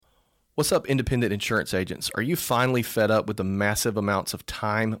What's up, independent insurance agents? Are you finally fed up with the massive amounts of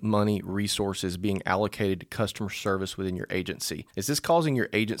time, money, resources being allocated to customer service within your agency? Is this causing your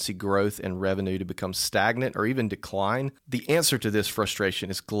agency growth and revenue to become stagnant or even decline? The answer to this frustration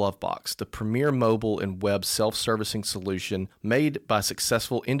is Glovebox, the premier mobile and web self-servicing solution made by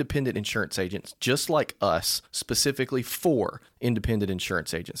successful independent insurance agents just like us, specifically for independent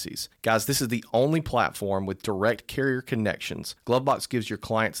insurance agencies. Guys, this is the only platform with direct carrier connections. Glovebox gives your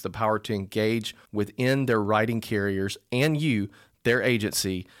clients the power to engage within their writing carriers and you, their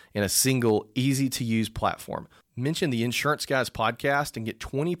agency, in a single, easy-to-use platform. Mention the Insurance Guys podcast and get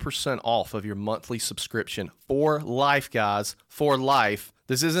 20% off of your monthly subscription for life, guys, for life.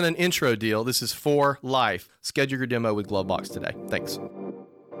 This isn't an intro deal. This is for life. Schedule your demo with Glovebox today. Thanks.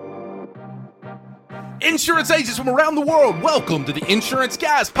 Insurance agents from around the world, welcome to the Insurance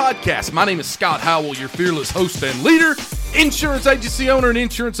Guys podcast. My name is Scott Howell, your fearless host and leader, insurance agency owner and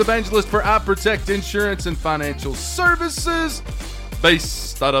insurance evangelist for I Protect Insurance and Financial Services,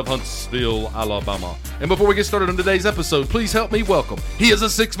 based out of Huntsville, Alabama. And before we get started on today's episode, please help me welcome. He is a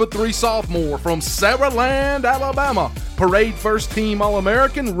 6'3" sophomore from Saraland, Alabama, Parade First Team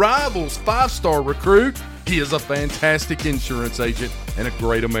All-American, Rivals 5-star recruit. He is a fantastic insurance agent and a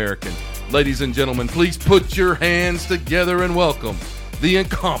great American. Ladies and gentlemen, please put your hands together and welcome the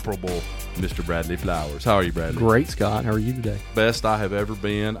incomparable Mr. Bradley Flowers. How are you, Bradley? Great, Scott. How are you today? Best I have ever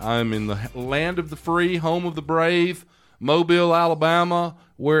been. I'm in the land of the free, home of the brave, Mobile, Alabama,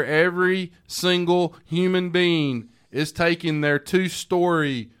 where every single human being is taking their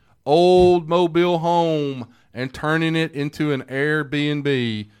 2-story old Mobile home and turning it into an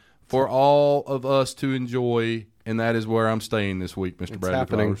Airbnb for all of us to enjoy. And that is where I'm staying this week, Mr. Bradley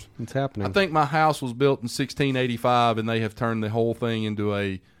Flowers. It's happening. I think my house was built in 1685, and they have turned the whole thing into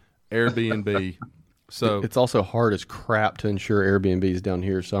a Airbnb. So it's also hard as crap to insure Airbnbs down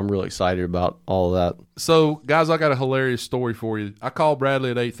here, so I'm really excited about all of that. So, guys, I got a hilarious story for you. I called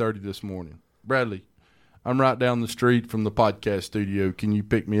Bradley at 8:30 this morning. Bradley, I'm right down the street from the podcast studio. Can you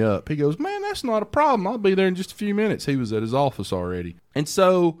pick me up? He goes, man, that's not a problem. I'll be there in just a few minutes. He was at his office already. And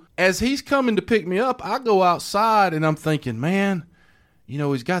so as he's coming to pick me up, I go outside and I'm thinking, man, you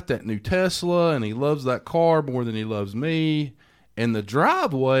know, he's got that new Tesla and he loves that car more than he loves me. And the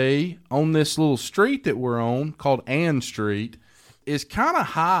driveway on this little street that we're on called Ann Street is kind of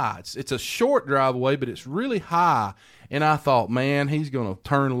high. It's a short driveway, but it's really high. And I thought, man, he's going to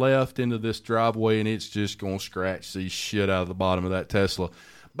turn left into this driveway, and it's just going to scratch the shit out of the bottom of that Tesla.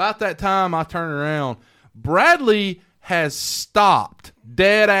 About that time, I turn around. Bradley has stopped,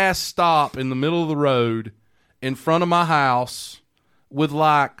 dead-ass stop in the middle of the road in front of my house with,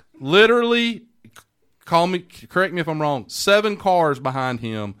 like, literally, correct me if I'm wrong, 7 cars behind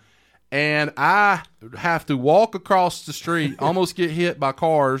him. And I have to walk across the street, almost get hit by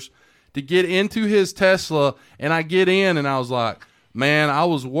cars, to get into his Tesla, and I get in, and I was like, man, I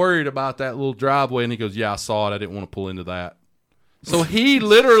was worried about that little driveway, and he goes, yeah, I saw it, I didn't want to pull into that. So he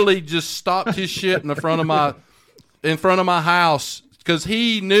literally just stopped his shit in front of my house, because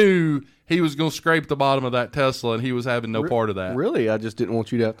he knew he was going to scrape the bottom of that Tesla, and he was having no part of that. Really? I just didn't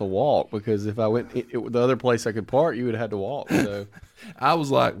want you to have to walk, because if I went the other place I could park, you would have had to walk. So I was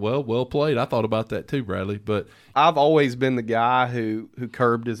like, well played. I thought about that too, Bradley. But I've always been the guy who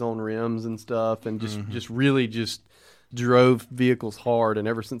curbed his own rims and stuff, and just really drove vehicles hard. And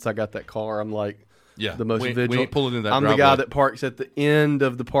ever since I got that car, I'm like, the most vigilant. We ain't pulling in that I'm driveway. the guy that parks at the end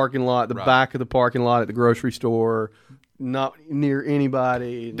of the parking lot, the back of the parking lot at the grocery store, not near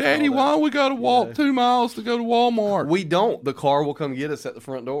anybody. Daddy, why we got to walk 2 miles to go to Walmart? We don't. The car will come get us at the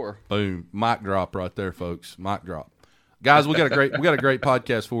front door. Boom. Mic drop right there, folks. Mic drop. Guys, we got a great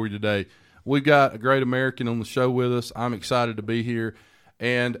podcast for you today. We've got a great American on the show with us. I'm excited to be here.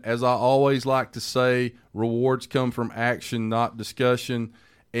 And as I always like to say, rewards come from action, not discussion.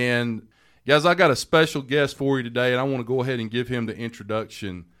 And guys, I got a special guest for you today, and I want to go ahead and give him the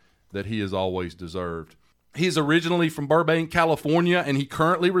introduction that he has always deserved. He's originally from Burbank, California, and he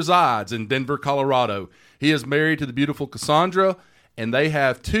currently resides in Denver, Colorado. He is married to the beautiful Cassandra, and they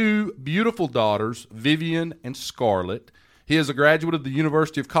have 2 beautiful daughters, Vivian and Scarlett. He is a graduate of the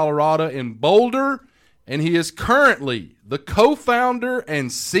University of Colorado in Boulder, and he is currently the co-founder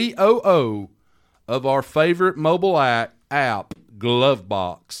and COO of our favorite mobile app,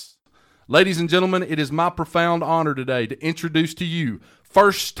 Glovebox. Ladies and gentlemen, it is my profound honor today to introduce to you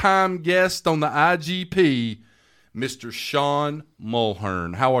first-time guest on the IGP, Mr. Sean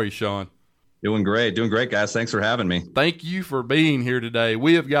Mulhern. How are you, Sean? Doing great, guys. Thanks for having me. Thank you for being here today.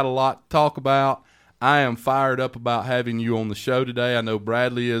 We have got a lot to talk about. I am fired up about having you on the show today. I know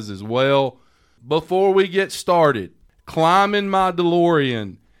Bradley is as well. Before we get started, climb in my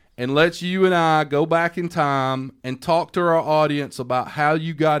DeLorean and let's you and I go back in time and talk to our audience about how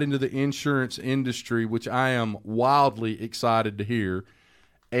you got into the insurance industry, which I am wildly excited to hear,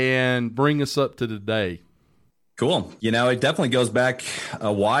 and bring us up to today. Cool. You know, it definitely goes back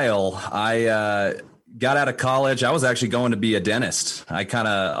a while. I got out of college. I was actually going to be a dentist. I kind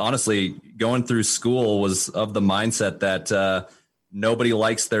of, honestly, going through school was of the mindset that nobody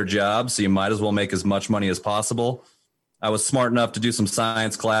likes their job, so you might as well make as much money as possible. I was smart enough to do some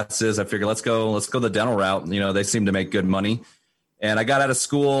science classes. I figured, let's go the dental route. You know, they seem to make good money. And I got out of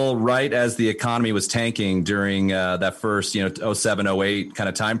school right as the economy was tanking during that first, 07, 08 kind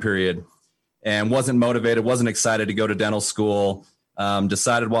of time period, and wasn't motivated, wasn't excited to go to dental school.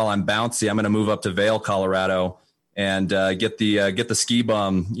 Decided while I'm bouncy, I'm going to move up to Vail, Colorado, and get the ski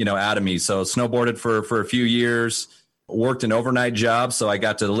bum, out of me. So snowboarded for a few years, worked an overnight job. So I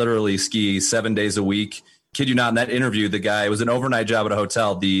got to literally ski 7 days a week. Kid you not, in that interview, it was an overnight job at a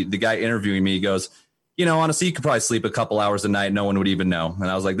hotel. The guy interviewing me goes, honestly, you could probably sleep a couple hours a night. No one would even know.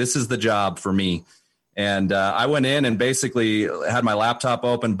 And I was like, this is the job for me. And I went in and basically had my laptop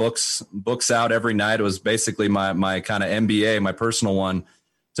open, books out every night. It was basically my kind of MBA, my personal one,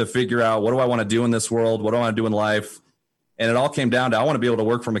 to figure out, what do I want to do in this world? What do I want to do in life? And it all came down to, I want to be able to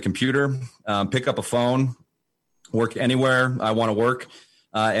work from a computer, pick up a phone, work anywhere I want to work.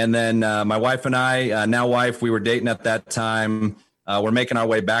 And then my wife and I, now wife, we were dating at that time. We're making our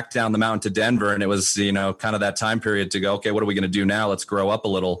way back down the mountain to Denver. And it was, kind of that time period to go, okay, what are we going to do now? Let's grow up a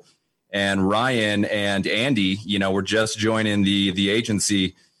little. And Ryan and Andy, were just joining the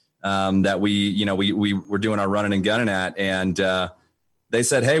agency that we were doing our running and gunning at. And they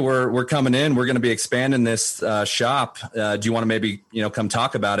said, hey, we're coming in. We're going to be expanding this shop. Do you want to maybe, come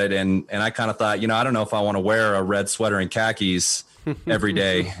talk about it? And I kind of thought, I don't know if I want to wear a red sweater and khakis every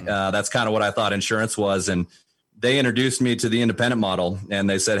day. That's kind of what I thought insurance was. And they introduced me to the independent model, and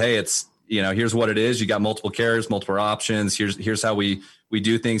they said, hey, it's, here's what it is. You got multiple carriers, multiple options. Here's how we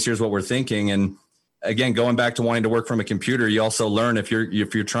do things. Here's what we're thinking. And again, going back to wanting to work from a computer, you also learn if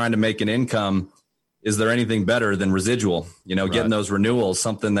you're trying to make an income, is there anything better than residual, right. Getting those renewals,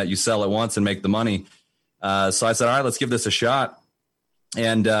 something that you sell at once and make the money. So I said, all right, let's give this a shot,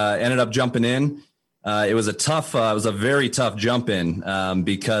 and ended up jumping in. It was a very tough jump in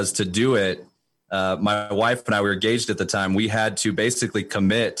because to do it, my wife and I were engaged at the time. We had to basically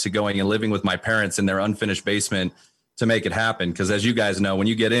commit to going and living with my parents in their unfinished basement to make it happen. Because as you guys know, when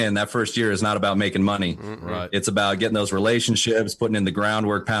you get in, that first year is not about making money. Right. It's about getting those relationships, putting in the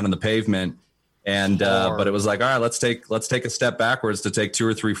groundwork, pounding the pavement. And but it was like, all right, let's take a step backwards to take 2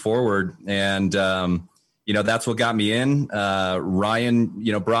 or 3 forward. And that's what got me in.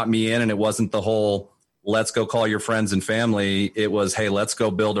 Ryan, brought me in, and it wasn't the whole let's go call your friends and family. It was, hey, let's go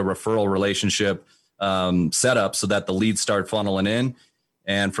build a referral relationship setup so that the leads start funneling in.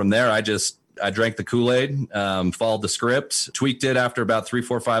 And from there, I drank the Kool-Aid, followed the script, tweaked it after about 3,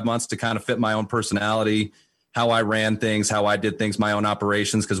 4, 5 months to kind of fit my own personality, how I ran things, how I did things, my own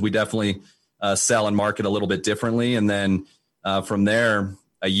operations, because we definitely sell and market a little bit differently. And then from there,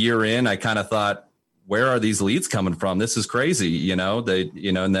 a year in, I kind of thought, where are these leads coming from? This is crazy, and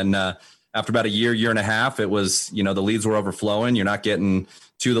then after about a year and a half, it was, the leads were overflowing. You're not getting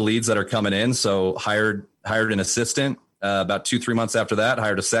to the leads that are coming in. So hired an assistant. About 2-3 months after that,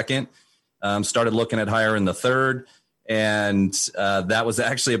 hired a second. Started looking at hiring the third. And that was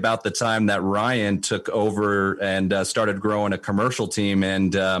actually about the time that Ryan took over and started growing a commercial team.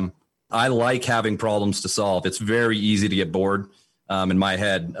 And I like having problems to solve. It's very easy to get bored. In my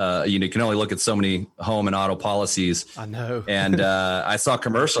head, you can only look at so many home and auto policies. I know. And I saw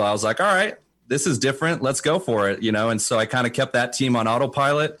commercial. I was like, all right, this is different. Let's go for it. And so I kind of kept that team on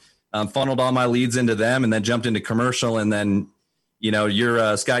autopilot, funneled all my leads into them, and then jumped into commercial. And then,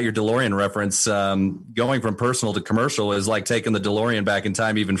 your Scott, your DeLorean reference, going from personal to commercial is like taking the DeLorean back in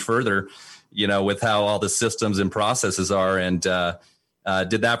time even further, with how all the systems and processes are. And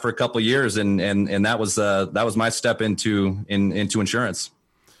did that for a couple of years, and that was my step into insurance.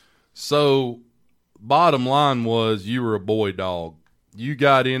 So, bottom line was, you were a boy dog. You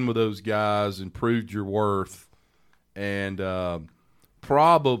got in with those guys and proved your worth, and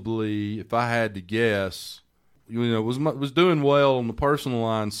probably, if I had to guess, was doing well on the personal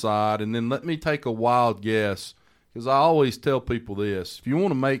line side. And then let me take a wild guess, because I always tell people this: if you want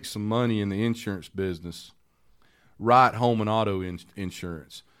to make some money in the insurance business, write home and auto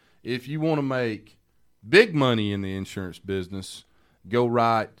insurance. If you want to make big money in the insurance business, go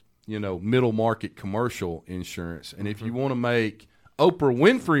write, middle market commercial insurance. And if you want to make Oprah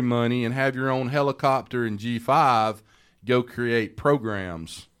Winfrey money and have your own helicopter and G5, go create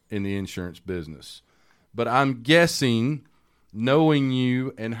programs in the insurance business. But I'm guessing knowing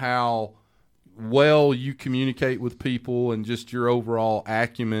you and how well you communicate with people and just your overall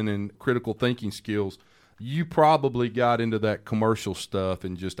acumen and critical thinking skills, you probably got into that commercial stuff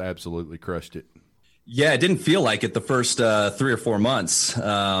and just absolutely crushed it. Yeah, it didn't feel like it the first 3 or 4 months.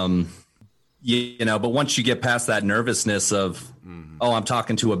 But once you get past that nervousness of, oh, I'm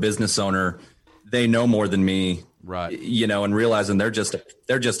talking to a business owner, they know more than me, right? And realizing they're just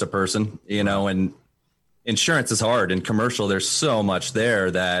a person, and insurance is hard. And commercial, there's so much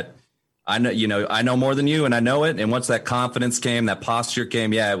there that I know more than you, and I know it. And once that confidence came, that posture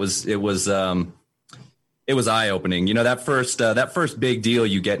came, it was eye-opening. That first big deal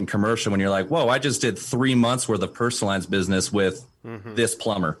you get in commercial when you're like, whoa, I just did 3 months worth of personal lines business with this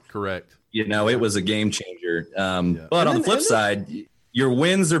plumber. Correct. It was a game changer. But on the flip side, your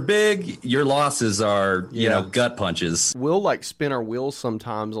wins are big. Your losses are, gut punches. We'll spin our wheels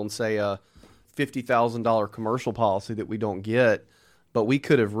sometimes on, say, a $50,000 commercial policy that we don't get, but we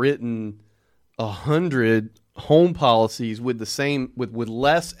could have written 100 home policies with the same with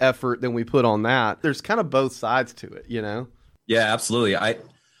less effort than we put on that. There's kind of both sides to it, Yeah, absolutely.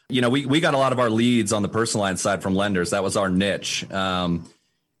 We got a lot of our leads on the personal line side from lenders. That was our niche.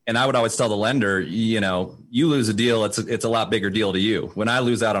 And I would always tell the lender, you lose a deal, it's a lot bigger deal to you. When I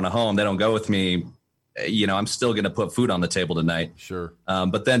lose out on a home, they don't go with me. I'm still going to put food on the table tonight. Sure.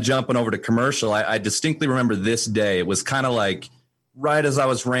 But then jumping over to commercial, I distinctly remember this day. It was kind of like right as I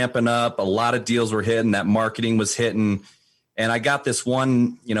was ramping up, a lot of deals were hitting, that marketing was hitting. And I got this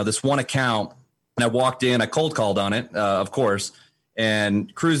one account, and I walked in, I cold called on it, of course,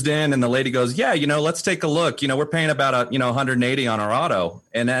 and cruised in, and the lady goes, yeah, let's take a look. We're paying about 180 on our auto.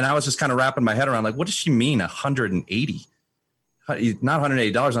 And I was just kind of wrapping my head around, like, what does she mean 180? Not $180.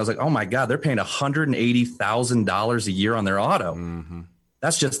 And I was like, oh my God, they're paying $180,000 a year on their auto. Mm-hmm.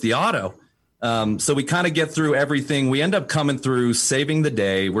 That's just the auto. So we kind of get through everything. We end up coming through saving the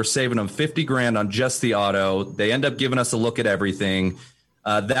day. We're saving them $50,000 on just the auto. They end up giving us a look at everything.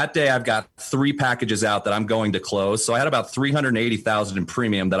 That day I've got 3 packages out that I'm going to close. So I had about $380,000 in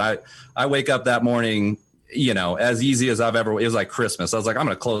premium that I wake up that morning, as easy as it was like Christmas. I was like, I'm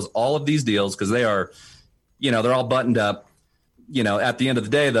going to close all of these deals because they are, they're all buttoned up. At the end of the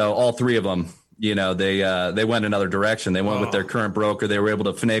day though, all 3 of them, they went another direction. They went with their current broker. They were able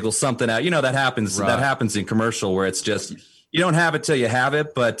to finagle something out. That happens. Right. That happens in commercial where it's just, you don't have it till you have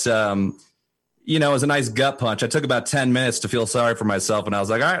it. But, it was a nice gut punch. I took about 10 minutes to feel sorry for myself. And I was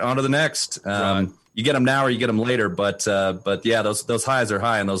like, all right, on to the next. Right. You get them now or you get them later. But yeah, those highs are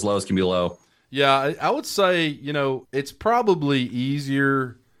high and those lows can be low. Yeah, I would say, it's probably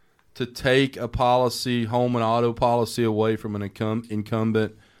easier to take a policy, home and auto policy, away from an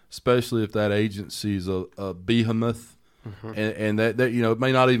incumbent, especially if that agency is a behemoth, and that it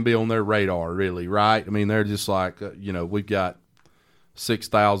may not even be on their radar, really, right? I mean, they're just like, we've got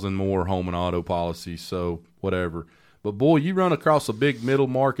 6,000 more home and auto policies, so whatever. But boy, you run across a big middle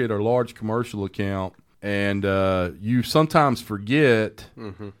market or large commercial account, and you sometimes forget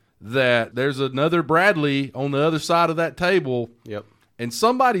that there's another Bradley on the other side of that table. Yep. And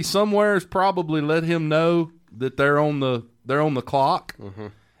somebody somewhere has probably let him know that they're on the clock. Mm-hmm.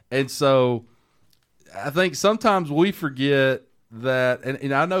 And so I think sometimes we forget that,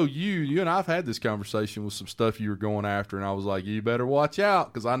 and I know you and I've had this conversation with some stuff you were going after, and I was like, you better watch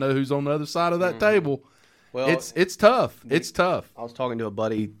out because I know who's on the other side of that table. Well, it's tough. It's tough. I was talking to a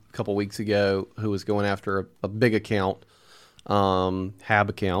buddy a couple weeks ago who was going after a big account, HAB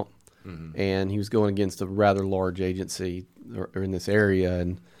account, and he was going against a rather large agency or in this area,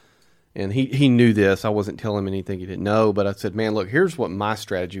 and he knew this. I wasn't telling him anything he didn't know, but I said, man, look, here's what my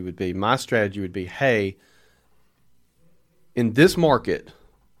strategy would be. My strategy would be, hey, in this market,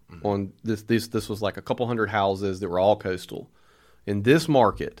 on this was like a couple hundred houses that were all coastal. In this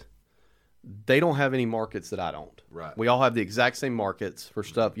market, they don't have any markets that I don't. Right. We all have the exact same markets for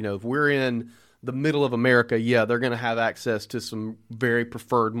stuff. If we're in the middle of America, yeah, they're going to have access to some very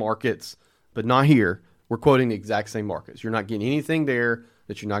preferred markets, but not here. We're quoting the exact same markets. You're not getting anything there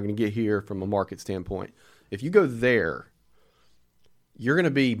that you're not going to get here from a market standpoint. If you go there, you're going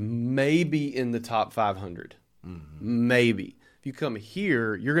to be maybe in the top 500. Maybe. If you come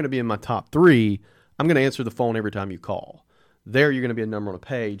here, you're going to be in my top 3. I'm going to answer the phone every time you call. There, you're going to be a number on a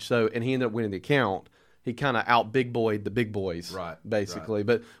page. So, and he ended up winning the account. He kind of out big boyed the big boys, right? Basically. Right.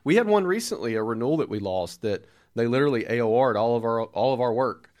 But we had one recently, a renewal that we lost that they literally AOR'd all of our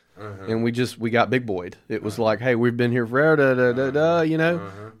work. And we got big boyed. It was like, hey, we've been here forever,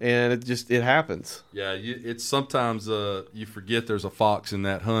 and it happens. Yeah, it's sometimes you forget there's a fox in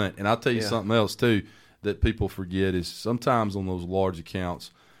that hunt. And I'll tell you something else too that people forget is sometimes on those large accounts,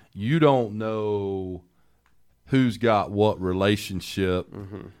 you don't know who's got what relationship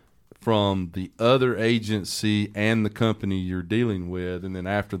from the other agency and the company you're dealing with, and then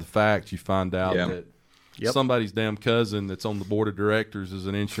after the fact, you find out that somebody's damn cousin that's on the board of directors is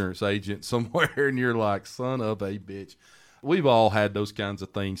an insurance agent somewhere, and you're like, son of a bitch. We've all had those kinds of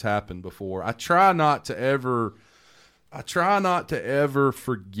things happen before. I try not to ever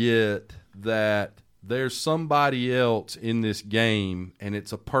forget that there's somebody else in this game, and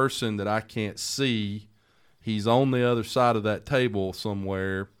it's a person that I can't see. He's on the other side of that table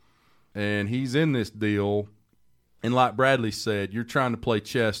somewhere, and he's in this deal. And like Bradley said, you're trying to play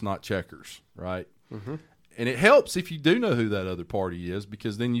chess, not checkers, right? Mm-hmm. And it helps if you do know who that other party is,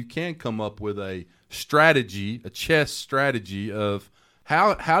 because then you can come up with a strategy, a chess strategy of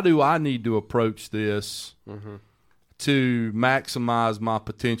how do I need to approach this to maximize my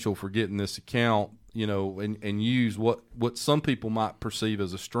potential for getting this account, and use what some people might perceive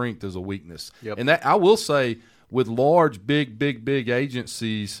as a strength as a weakness. Yep. And that, I will say, with large, big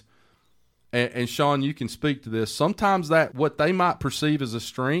agencies, and Sean, you can speak to this, sometimes that what they might perceive as a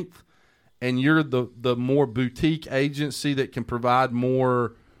strength, and you're the more boutique agency that can provide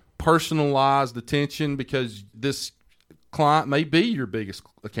more personalized attention because this client may be your biggest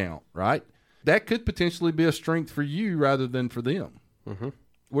account, right? That could potentially be a strength for you rather than for them. Mm-hmm.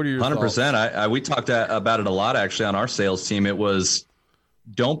 What are your 100%. thoughts? We talked about it a lot, actually, on our sales team. It was,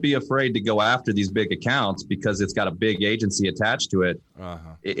 don't be afraid to go after these big accounts because it's got a big agency attached to it.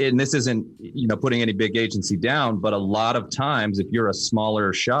 And this isn't, putting any big agency down, but a lot of times if you're a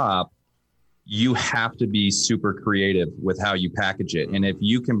smaller shop, you have to be super creative with how you package it. And if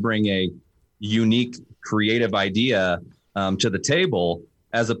you can bring a unique, creative idea to the table,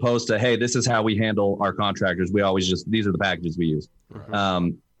 as opposed to, hey, this is how we handle our contractors. We always these are the packages we use.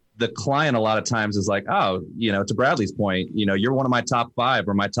 Right. The client a lot of times is like, oh, to Bradley's point, you're one of my top 5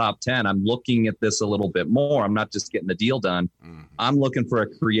 or my top 10. I'm looking at this a little bit more. I'm not just getting the deal done. Mm-hmm. I'm looking for a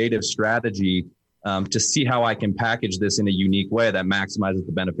creative strategy to see how I can package this in a unique way that maximizes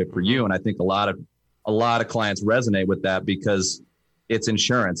the benefit for you. And I think a lot of clients resonate with that because it's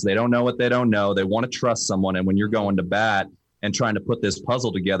insurance. They don't know what they don't know. They want to trust someone. And when you're going to bat and trying to put this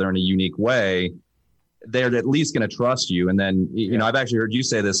puzzle together in a unique way, they're at least going to trust you. And then, I've actually heard you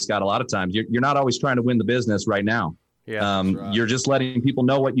say this, Scott, a lot of times. You're not always trying to win the business right now. Yeah, right. You're just letting people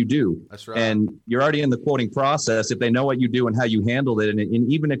know what you do. That's right. And you're already in the quoting process. If they know what you do and how you handled it,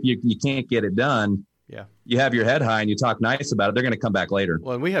 and even if you can't get it done, you have your head high and you talk nice about it, they're going to come back later.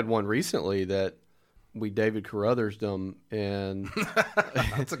 Well, and we had one recently that we David Carruthers them, and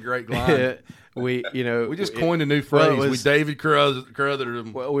that's a great line. We just coined a new phrase. We David Carruthers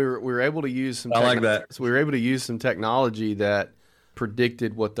them. Well, we were able to use some. I like that. So we were able to use some technology that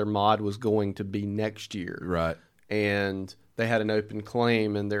predicted what their mod was going to be next year. Right. And they had an open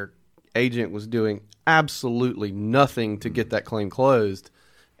claim, and their agent was doing absolutely nothing to get that claim closed.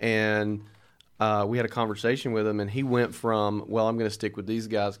 And we had a conversation with him, and he went from, well, I'm going to stick with these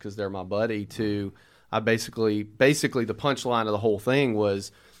guys because they're my buddy, to I basically the punchline of the whole thing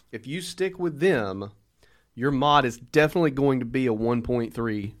was, if you stick with them, your mod is definitely going to be a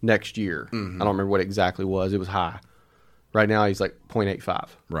 1.3 next year. Mm-hmm. I don't remember what it exactly was. It was high. Right now he's like 0.85.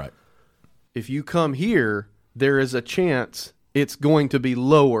 Right. If you come here, there is a chance it's going to be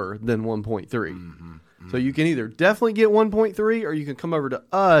lower than 1.3. Mm-hmm. Mm-hmm. So you can either definitely get 1.3 or you can come over to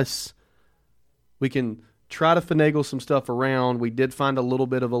us. We can try to finagle some stuff around. We did find a little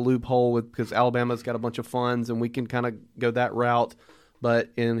bit of a loophole because Alabama's got a bunch of funds and we can kind of go that route.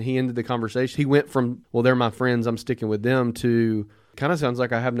 And he ended the conversation. He went from, well, they're my friends, I'm sticking with them, to kind of sounds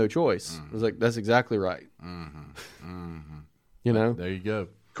like I have no choice. Mm-hmm. I was like, that's exactly right. Mm-hmm. Mm-hmm. There you go.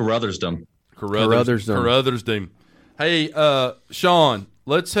 Carruthersdom. Hey, Sean,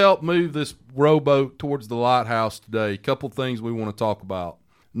 let's help move this rowboat towards the lighthouse today. A couple things we want to talk about.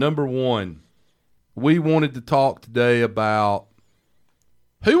 Number one, we wanted to talk today about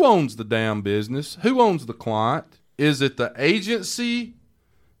who owns the damn business, who owns the client. Is it the agency?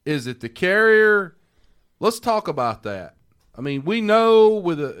 Is it the carrier? Let's talk about that. I mean, we know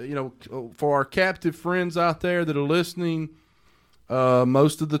for our captive friends out there that are listening,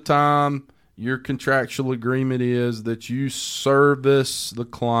 most of the time your contractual agreement is that you service the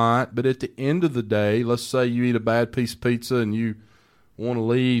client. But at the end of the day, let's say you eat a bad piece of pizza and you want to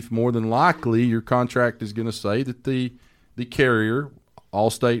leave, more than likely your contract is going to say that the carrier,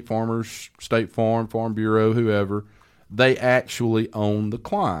 Allstate, Farmers, State Farm, Farm Bureau, whoever, they actually own the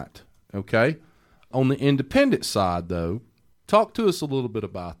client, okay? On the independent side, though, talk to us a little bit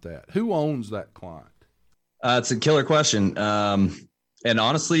about that. Who owns that client? It's a killer question. And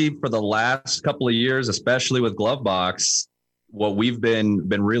honestly, for the last couple of years, especially with Glovebox, what we've been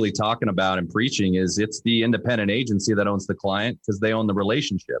really talking about and preaching is it's the independent agency that owns the client because they own the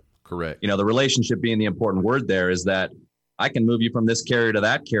relationship. Correct. You know, the relationship being the important word there is that I can move you from this carrier to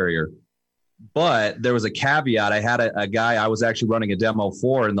that carrier. But there was a caveat. I had a guy I was actually running a demo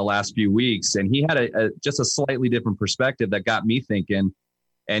for in the last few weeks, and he had just a slightly different perspective that got me thinking.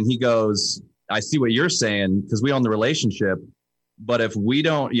 And he goes, I see what you're saying because we own the relationship. But if we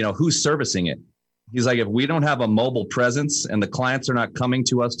don't, you know, who's servicing it? He's like, if we don't have a mobile presence and the clients are not coming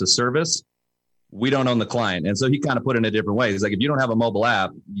to us to service, we don't own the client. And so he kind of put it in a different way. He's like, if you don't have a mobile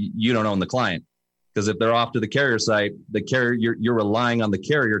app, you don't own the client. Because if they're off to the carrier site, the carrier, you're relying on the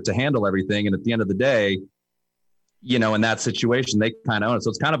carrier to handle everything. And at the end of the day, you know, in that situation, they kind of own it. So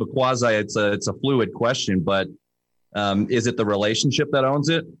it's kind of a quasi, it's a fluid question, but is it the relationship that owns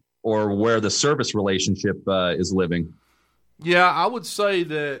it or where the service relationship is living? Yeah, I would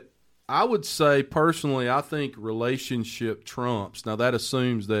say personally, I think relationship trumps. Now that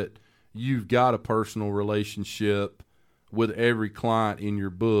assumes that you've got a personal relationship with every client in your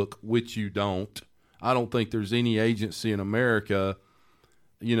book, which you don't. I don't think there's any agency in America,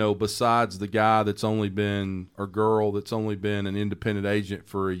 you know, besides the guy that's only been, or girl that's only been an independent agent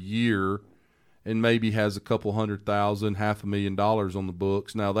for a year and maybe has a couple $100,000, $500,000 on the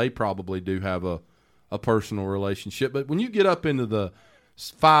books. Now they probably do have a personal relationship. But when you get up into the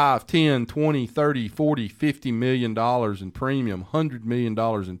 5, 10, 20, 30, 40, $50 million in premium, $100 million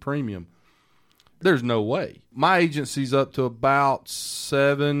in premium, there's no way. My agency's up to about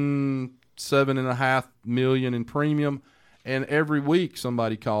 $7.5 million in premium, and every week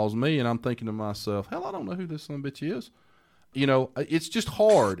somebody calls me, and I'm thinking to myself, hell, I don't know who this son of a bitch is. You know, it's just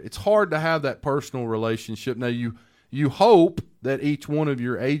hard. It's hard to have that personal relationship. Now, you hope that each one of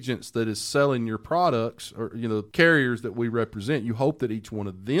your agents that is selling your products, or, you know, carriers that we represent, you hope that each one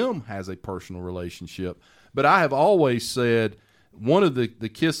of them has a personal relationship. But I have always said one of the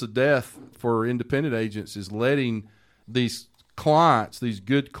kiss of death for independent agents is letting these clients, these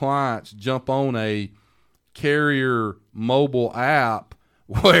good clients, jump on a carrier mobile app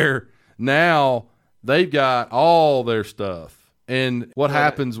where now they've got all their stuff. And what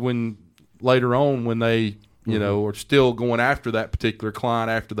happens when later on when they, you know, are still going after that particular client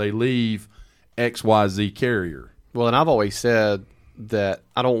after they leave XYZ carrier? Well, and I've always said that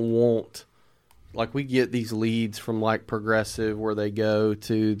I don't want, like, we get these leads from like Progressive where they go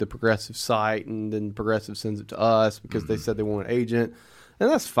to the Progressive site and then Progressive sends it to us because they said they want an agent.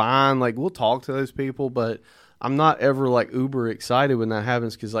 And that's fine. Like, we'll talk to those people, but I'm not ever like uber excited when that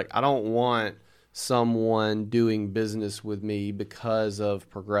happens because, like, I don't want someone doing business with me because of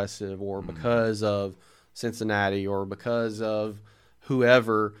Progressive or because of Cincinnati or because of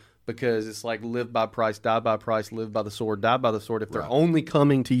whoever, because it's like live by price, die by price, live by the sword, die by the sword. If they're only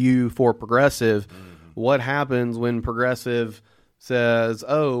coming to you for Progressive, what happens when Progressive says,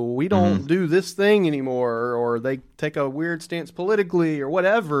 oh, we don't do this thing anymore, or they take a weird stance politically or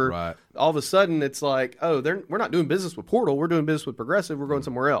whatever? Right. All of a sudden it's like, oh, we're not doing business with Portal, we're doing business with Progressive, we're going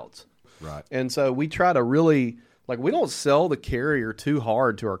somewhere else. Right. And so we try to really, like, we don't sell the carrier too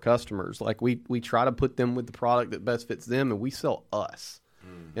hard to our customers. Like, we try to put them with the product that best fits them, and we sell us.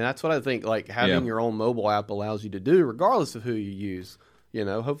 And that's what I think, like, having your own mobile app allows you to do, regardless of who you use. You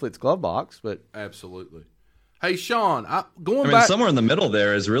know, hopefully it's Glovebox, but Absolutely. Hey, Sean, going I mean, back somewhere in the middle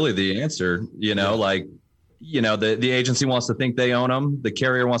there is really the answer. You know, like, you know, the agency wants to think they own them, the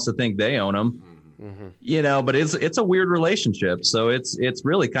carrier wants to think they own them. You know, but it's a weird relationship. So it's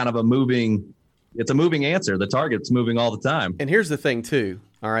really kind of a moving answer. The target's moving all the time. And here's the thing too.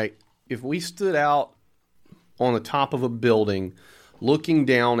 All right, if we stood out on the top of a building looking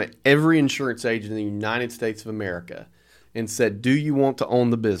down at every insurance agent in the United States of America and said, do you want to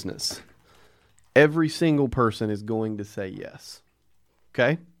own the business? Every single person is going to say yes.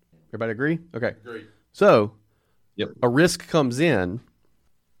 Okay? Everybody agree? Okay. Agreed. So Yep. a risk comes in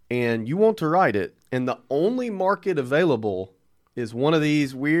and you want to write it, and the only market available is one of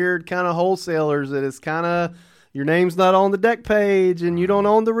these weird kind of wholesalers that is kind of, your name's not on the deck page and you don't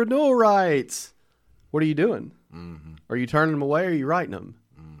own the renewal rights. What are you doing? Are you turning them away or are you writing them?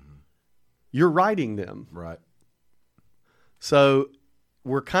 You're writing them. Right. So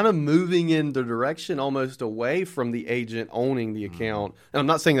we're kind of moving in the direction almost away from the agent owning the account. And I'm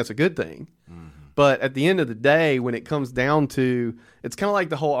not saying that's a good thing. But at the end of the day, when it comes down to, it's kind of like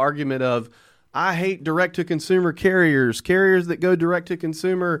the whole argument of, I hate direct-to-consumer carriers. Carriers that go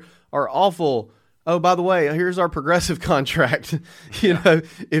direct-to-consumer are awful. Oh, by the way, here's our Progressive contract. You know,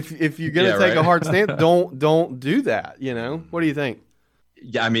 if you're going to take a hard stance, don't do that. You know, what do you think?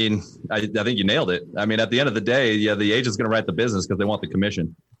 Yeah, I mean, I think you nailed it. I mean, at the end of the day, the agent's going to write the business because they want the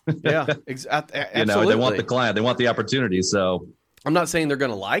commission. Yeah, absolutely. They want the client, they want the opportunity. So I'm not saying they're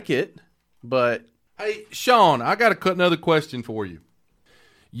going to like it, but hey, Sean, I got another question for you.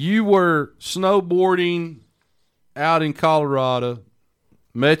 You were snowboarding out in Colorado,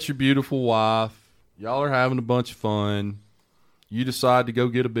 met your beautiful wife. Y'all are having a bunch of fun. You decide to go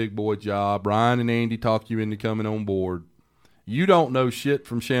get a big boy job. Ryan and Andy talk you into coming on board. You don't know shit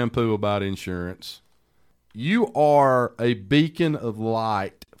from shampoo about insurance. You are a beacon of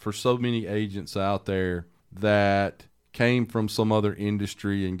light for so many agents out there that came from some other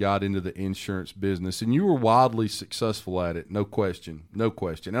industry and got into the insurance business, and you were wildly successful at it. No question.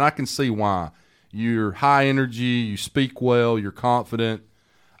 And I can see why. You're high energy, you speak well, you're confident.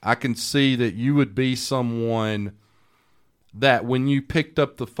 I can see that you would be someone that when you picked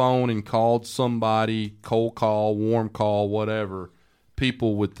up the phone and called somebody, cold call, warm call, whatever,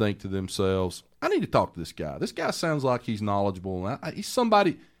 people would think to themselves, I need to talk to this guy. This guy sounds like he's knowledgeable. He's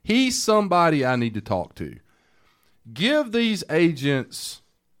somebody I need to talk to. Give these agents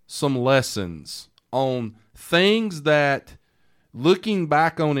some lessons on things that, looking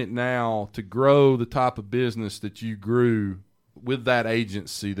back on it now, to grow the type of business that you grew with that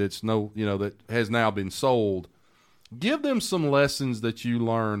agency that has now been sold. Give them some lessons that you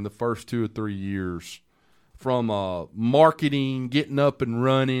learned the first 2 or 3 years from marketing, getting up and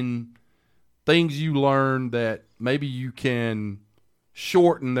running, things you learned that maybe you can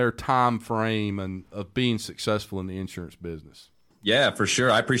shorten their time frame of being successful in the insurance business. Yeah, for sure.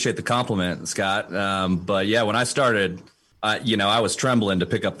 I appreciate the compliment, Scott. But yeah, when I started, I was trembling to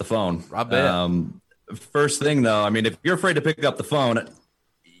pick up the phone. I bet. First thing though, I mean, if you're afraid to pick up the phone,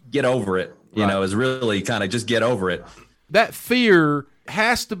 get over it. Is really kind of just get over it. That fear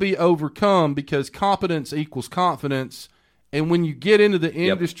has to be overcome because competence equals confidence. And when you get into the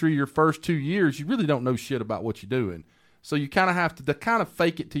industry your first 2 years, you really don't know shit about what you're doing. So you kind of have to kind of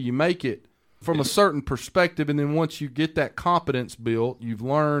fake it till you make it from a certain perspective. And then once you get that competence built, you've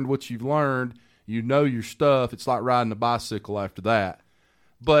learned what you've learned, you know your stuff. It's like riding a bicycle after that.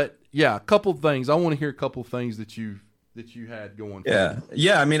 But yeah, a couple of things. I want to hear a couple of things that you had going.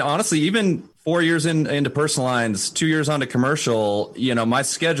 Yeah. I mean, honestly, even 4 years into personal lines, 2 years onto commercial, my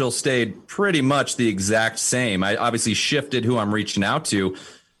schedule stayed pretty much the exact same. I obviously shifted who I'm reaching out to,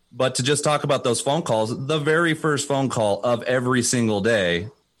 but to just talk about those phone calls, the very first phone call of every single day,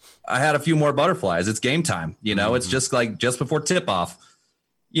 I had a few more butterflies. It's game time. It's just like just before tip off,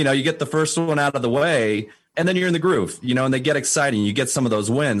 you get the first one out of the way and then you're in the groove, and they get exciting. You get some of those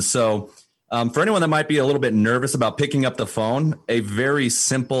wins. So, for anyone that might be a little bit nervous about picking up the phone, a very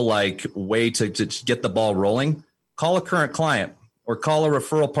simple way to get the ball rolling, call a current client or call a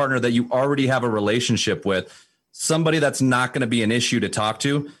referral partner that you already have a relationship with, somebody that's not going to be an issue to talk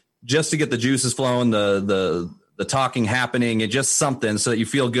to, just to get the juices flowing, the talking happening, and just something so that you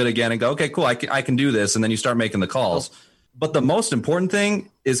feel good again and go, okay, cool, I can do this. And then you start making the calls. But the most important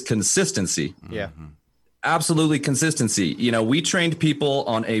thing is consistency. Yeah. Absolutely consistency. We trained people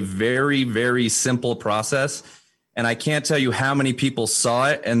on a very, very simple process. And I can't tell you how many people saw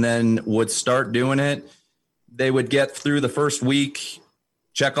it and then would start doing it. They would get through the first week,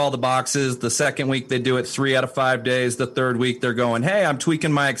 check all the boxes. The second week, they do it 3 out of 5 days. The third week, they're going, hey, I'm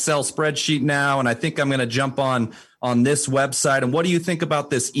tweaking my Excel spreadsheet now. And I think I'm going to jump on this website. And what do you think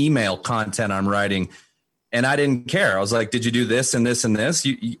about this email content I'm writing? And I didn't care. I was like, did you do this and this and this?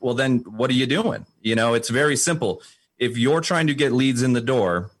 Well, then what are you doing? It's very simple. If you're trying to get leads in the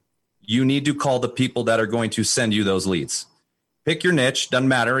door, you need to call the people that are going to send you those leads. Pick your niche. Doesn't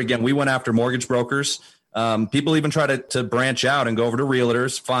matter. Again, we went after mortgage brokers. People even try to branch out and go over to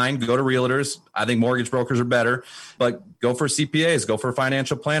realtors. Fine, go to realtors. I think mortgage brokers are better, but go for CPAs, go for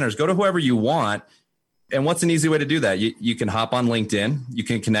financial planners, go to whoever you want. And what's an easy way to do that? You can hop on LinkedIn. You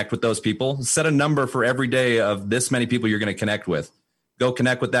can connect with those people. Set a number for every day of this many people you're going to connect with. Go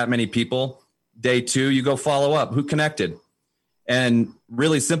connect with that many people. Day 2, you go follow up. Who connected? And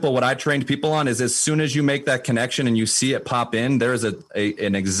really simple, what I trained people on is as soon as you make that connection and you see it pop in, there's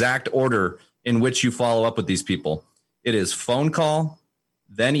an exact order in which you follow up with these people. It is phone call,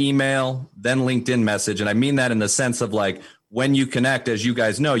 then email, then LinkedIn message. And I mean that in the sense of when you connect, as you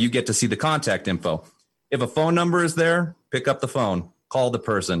guys know, you get to see the contact info. If a phone number is there, pick up the phone, call the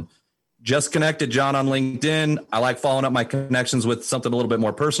person. Just connected John on LinkedIn. I like following up my connections with something a little bit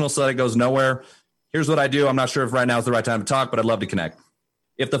more personal so that it goes nowhere. Here's what I do. I'm not sure if right now is the right time to talk, but I'd love to connect.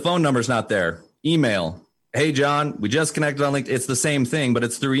 If the phone number's not there, email. Hey, John, we just connected on LinkedIn. It's the same thing, but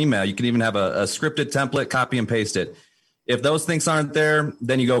it's through email. You can even have a scripted template, copy and paste it. If those things aren't there,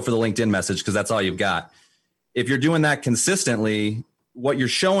 then you go for the LinkedIn message because that's all you've got. If you're doing that consistently, what you're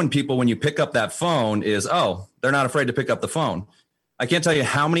showing people when you pick up that phone is, oh, they're not afraid to pick up the phone. I can't tell you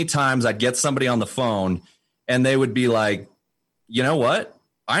how many times I'd get somebody on the phone and they would be like, you know what?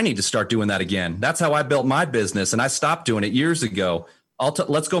 I need to start doing that again. That's how I built my business. And I stopped doing it years ago.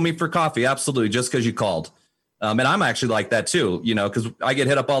 Let's go meet for coffee. Absolutely. Just because you called. And I'm actually like that too, because I get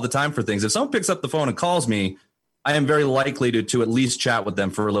hit up all the time for things. If someone picks up the phone and calls me, I am very likely to at least chat with them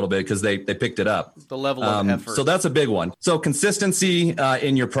for a little bit because they picked it up. The level of effort. So that's a big one. So consistency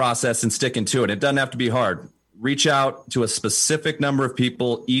in your process and sticking to it. It doesn't have to be hard. Reach out to a specific number of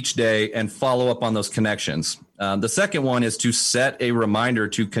people each day and follow up on those connections. The second one is to set a reminder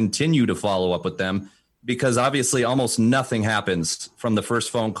to continue to follow up with them, because obviously almost nothing happens from the first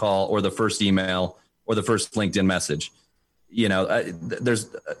phone call or the first email or the first LinkedIn message. There's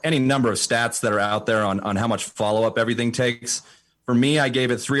any number of stats that are out there on how much follow-up everything takes. For me, I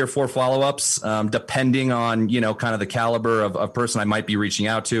gave it 3 or 4 follow-ups, depending on, kind of the caliber of person I might be reaching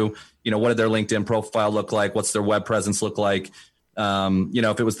out to. What did their LinkedIn profile look like? What's their web presence look like?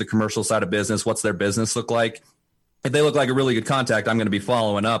 If it was the commercial side of business, what's their business look like? If they look like a really good contact, I'm going to be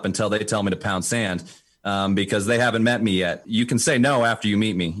following up until they tell me to pound sand. Because they haven't met me yet. You can say no after you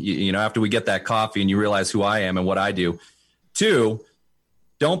meet me, after we get that coffee and you realize who I am and what I do. 2,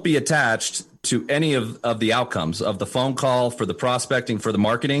 don't be attached to any of the outcomes of the phone call, for the prospecting, for the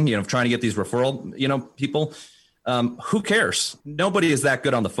marketing, trying to get these referral, people. Who cares? Nobody is that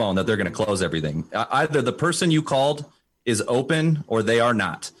good on the phone that they're going to close everything. Either the person you called is open or they are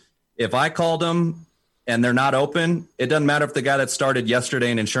not. If I called them and they're not open, it doesn't matter if the guy that started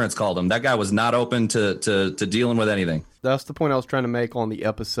yesterday in insurance called them. That guy was not open to dealing with anything. That's the point I was trying to make on the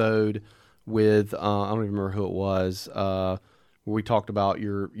episode with, I don't even remember who it was, where we talked about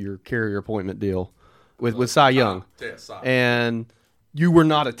your carrier appointment deal with Cy Young. Cy. And you were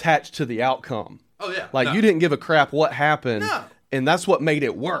not attached to the outcome. Oh, yeah. Like, you didn't give a crap what happened. No. And that's what made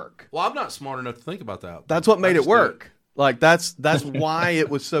it work. Well, I'm not smart enough to think about that. That's what made it work. Like, that's why it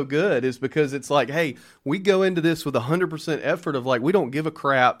was so good, is because it's like, hey, we go into this with 100% effort of like, we don't give a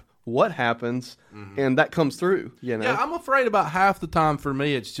crap what happens, and that comes through, Yeah, I'm afraid about half the time for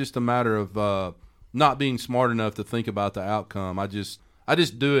me, it's just a matter of not being smart enough to think about the outcome. I just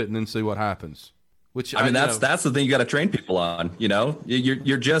do it and then see what happens. Which that's the thing you got to train people on.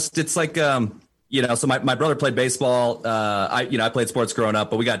 You're just, it's like so my brother played baseball. I played sports growing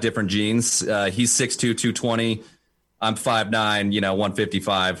up, but we got different genes. He's 6'2", 220. I'm 5'9",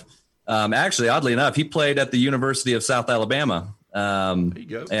 155. Actually, oddly enough, he played at the University of South Alabama. There you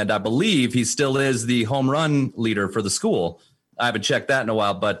go. And I believe he still is the home run leader for the school. I haven't checked that in a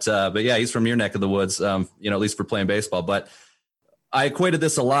while, but yeah, he's from your neck of the woods, at least for playing baseball. But I equated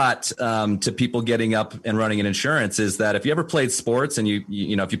this a lot to people getting up and running in insurance, is that if you ever played sports and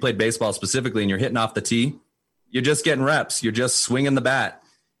if you played baseball specifically and you're hitting off the tee, you're just getting reps. You're just swinging the bat.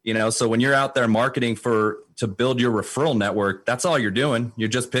 So when you're out there marketing to build your referral network, that's all you're doing. You're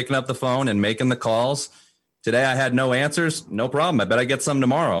just picking up the phone and making the calls. Today I had no answers, no problem. I bet I get some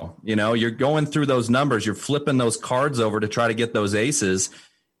tomorrow. You're going through those numbers. You're flipping those cards over to try to get those aces.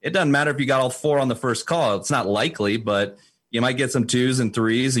 It doesn't matter if you got all 4 on the first call. It's not likely, but you might get some 2s and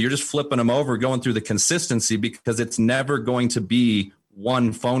 3s. You're just flipping them over, going through the consistency, because it's never going to be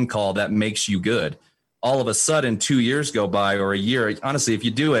one phone call that makes you good. All of a sudden 2 years go by, or a year. Honestly, if you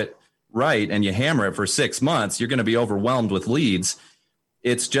do it right and you hammer it for 6 months, you're going to be overwhelmed with leads.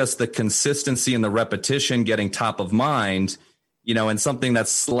 It's just the consistency and the repetition getting top of mind, and something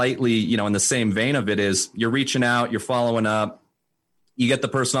that's slightly, in the same vein of it is you're reaching out, you're following up, you get the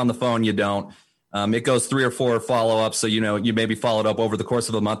person on the phone, you don't. It goes 3 or 4 follow-ups. So, you maybe followed up over the course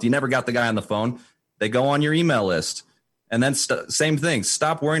of a month. You never got the guy on the phone. They go on your email list. And then same thing,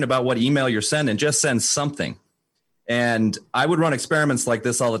 stop worrying about what email you're sending, just send something. And I would run experiments like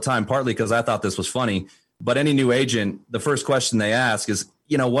this all the time, partly because I thought this was funny. But any new agent, the first question they ask is,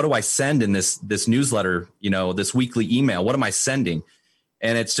 what do I send in this newsletter, this weekly email? What am I sending?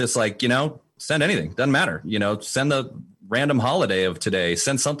 And it's just like, send anything. Doesn't matter. Send the random holiday of today.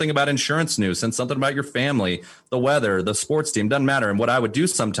 Send something about insurance news. Send something about your family, the weather, the sports team. Doesn't matter. And what I would do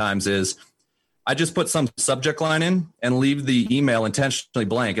sometimes is I just put some subject line in and leave the email intentionally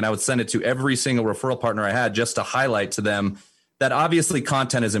blank. And I would send it to every single referral partner I had, just to highlight to them that obviously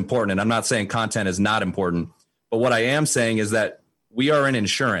content is important. And I'm not saying content is not important, but what I am saying is that we are in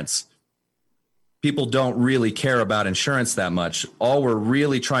insurance. People don't really care about insurance that much. All we're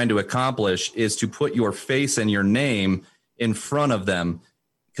really trying to accomplish is to put your face and your name in front of them,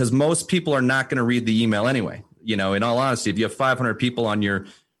 because most people are not going to read the email anyway. In all honesty, if you have 500 people on your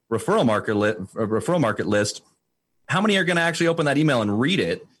referral market list, how many are going to actually open that email and read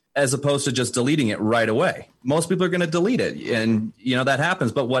it, as opposed to just deleting it right away? Most people are going to delete it, and that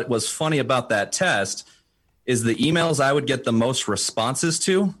happens. But what was funny about that test is the emails I would get the most responses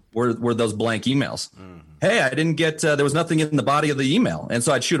to were those blank emails. Hey, I didn't get, there was nothing in the body of the email. And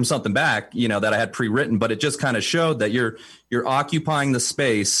so I'd shoot them something back, that I had pre-written, but it just kind of showed that you're occupying the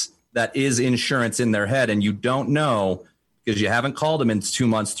space that is insurance in their head. And you don't know because you haven't called them in 2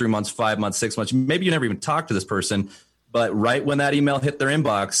 months, 3 months, 5 months, 6 months. Maybe you never even talked to this person, but right when that email hit their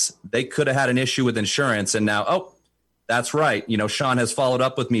inbox, they could have had an issue with insurance. And now, oh, that's right. Sean has followed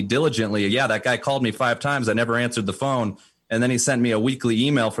up with me diligently. Yeah, that guy called me 5 times. I never answered the phone. And then he sent me a weekly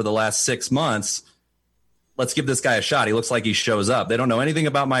email for the last 6 months. Let's give this guy a shot. He looks like he shows up. They don't know anything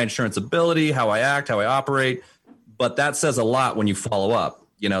about my insurance ability, how I act, how I operate. But that says a lot when you follow up,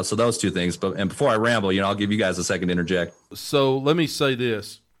 so those two things. And before I ramble, I'll give you guys a second to interject. So let me say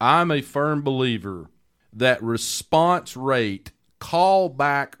this. I'm a firm believer that response rate,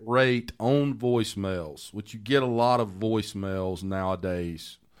 callback rate on voicemails, which you get a lot of voicemails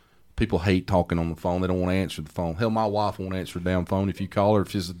nowadays. People hate talking on the phone. They don't want to answer the phone. Hell, my wife won't answer the damn phone. If you call her,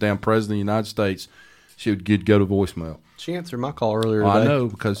 if she's the damn president of the United States, she would go to voicemail. She answered my call earlier today. I know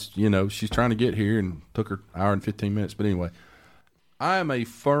because, she's trying to get here and took her an hour and 15 minutes. But anyway, I am a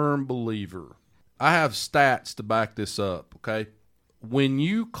firm believer. I have stats to back this up, okay? When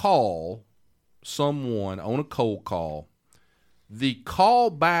you call someone on a cold call, the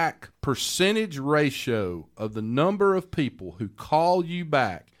callback percentage ratio of the number of people who call you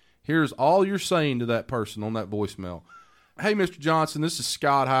back, here's all you're saying to that person on that voicemail. Hey, Mr. Johnson, this is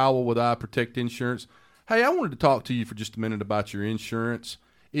Scott Howell with I Protect Insurance. Hey, I wanted to talk to you for just a minute about your insurance.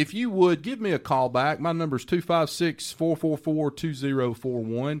 If you would, give me a call back. My number is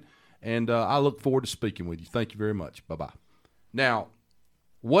 256-444-2041, and I look forward to speaking with you. Thank you very much. Bye-bye. Now,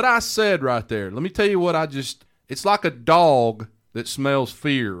 what I said right there, let me tell you what it's like a dog that smells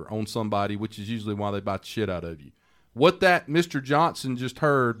fear on somebody, which is usually why they bite the shit out of you. What that Mr. Johnson just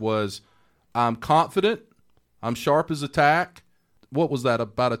heard was, I'm confident, I'm sharp as a tack. What was that,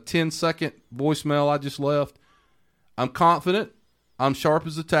 about a 10-second voicemail I just left? I'm confident, I'm sharp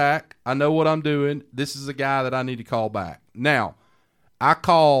as a tack, I know what I'm doing. This is a guy that I need to call back. Now,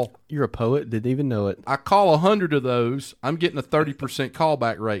 You're a poet, didn't even know it. I call 100 of those, I'm getting a 30%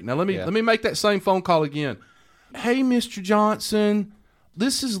 callback rate. Now, let me make that same phone call again. Hey, Mr. Johnson,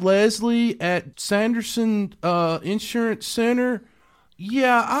 this is Leslie at Sanderson Insurance Center.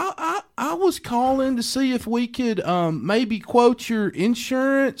 Yeah, I was calling to see if we could maybe quote your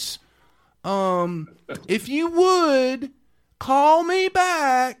insurance. If you would call me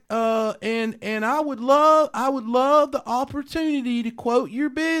back, and I would love the opportunity to quote your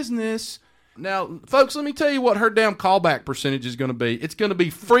business. Now, folks, let me tell you what her damn callback percentage is going to be. It's going to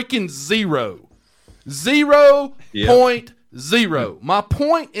be freaking 0.0. Yep. My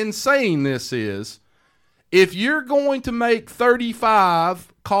point in saying this is, if you're going to make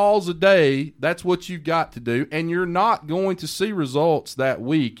 35 calls a day, that's what you've got to do, and you're not going to see results that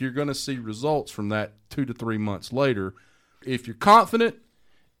week. You're going to see results from that 2 to 3 months later. If you're confident,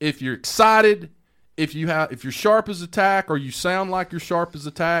 if you're excited, if you're sharp as a tack, or you sound like you're sharp as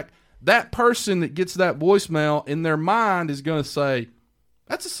a tack, that person that gets that voicemail in their mind is going to say,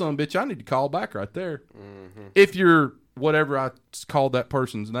 that's a son of a bitch I need to call back right there. Mm-hmm. If you're whatever I called that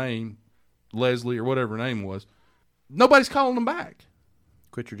person's name, Leslie or whatever her name was, nobody's calling them back.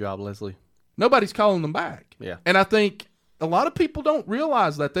 Quit your job, Leslie. Nobody's calling them back. Yeah. And I think a lot of people don't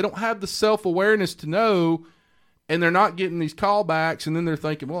realize that. They don't have the self-awareness to know, and they're not getting these callbacks, and then they're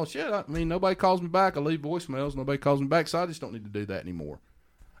thinking, well, shit, nobody calls me back. I leave voicemails. Nobody calls me back, so I just don't need to do that anymore.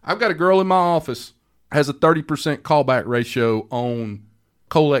 I've got a girl in my office has a 30% callback ratio on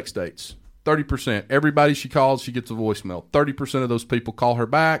Colex dates. 30%. Everybody she calls, she gets a voicemail. 30% of those people call her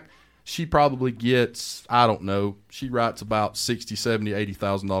back. She probably gets, I don't know, she writes about $60,000, $70,000,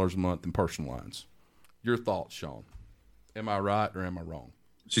 $80,000 a month in personal lines. Your thoughts, Sean? Am I right or am I wrong?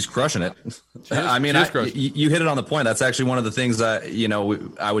 She's crushing it. You hit it on the point. That's actually one of the things that,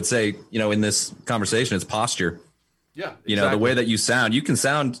 I would say, in this conversation is posture. Yeah. Exactly. The way that you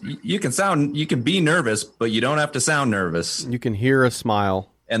can be nervous, but you don't have to sound nervous. You can hear a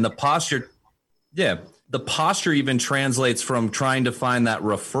smile. And the posture even translates from trying to find that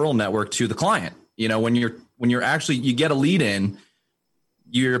referral network to the client. When you're actually, you get a lead in,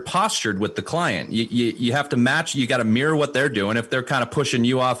 you're postured with the client. You have to match, you got to mirror what they're doing. If they're kind of pushing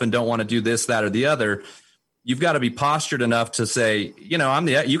you off and don't want to do this, that, or the other, you've got to be postured enough to say, you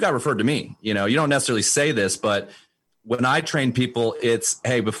got referred to me. You don't necessarily say this, but when I train people, it's,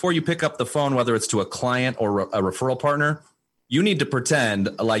 hey, before you pick up the phone, whether it's to a client or a referral partner, you need to pretend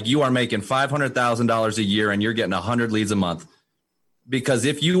like you are making $500,000 a year and you're getting 100 leads a month. Because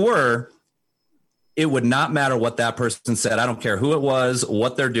if you were, it would not matter what that person said. I don't care who it was,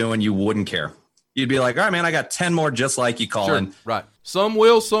 what they're doing, you wouldn't care. you'd be like, all right, man, I got 10 more just like you calling. Sure. Right. Some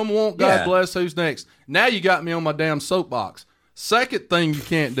will, some won't. God Yeah. bless. Who's next? Now you got me on my damn soapbox. Second thing you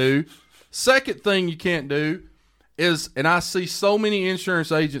can't do is, and I see so many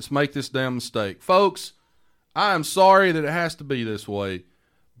insurance agents make this damn mistake. Folks, I am sorry that it has to be this way,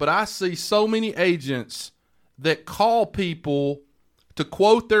 but I see so many agents that call people to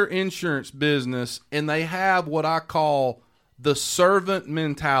quote their insurance business, and they have what I call the servant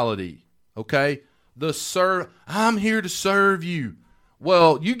mentality, okay? I'm here to serve you.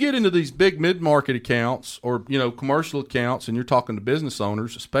 Well, you get into these big mid-market accounts or, commercial accounts, and you're talking to business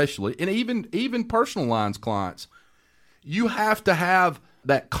owners especially, and even personal lines clients. You have to have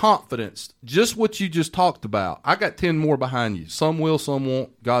that confidence, just what you just talked about. I got 10 more behind you. Some will, some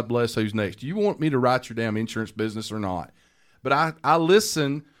won't. God bless. Who's next? Do you want me to write your damn insurance business or not? But I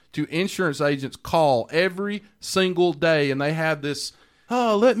listen to insurance agents call every single day, and they have this,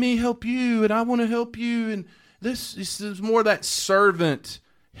 oh, let me help you, and I want to help you, and this is more that servant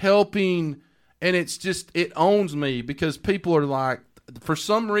helping, and it owns me because people are like, for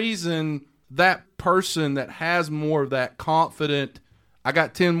some reason, that person that has more of that confident, I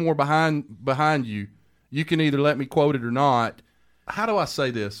got 10 more behind you, you can either let me quote it or not. How do I say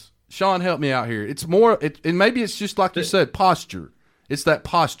this? Sean, help me out here. It's more, and maybe it's just like you said, posture. It's that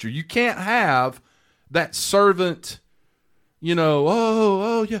posture. You can't have that servant,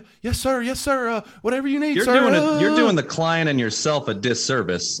 yeah, yes, sir, whatever you need, sir. You're doing the client and yourself a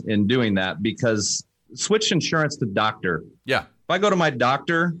disservice in doing that, because switch insurance to doctor. Yeah. If I go to my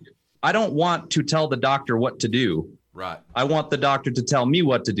doctor, I don't want to tell the doctor what to do. Right. I want the doctor to tell me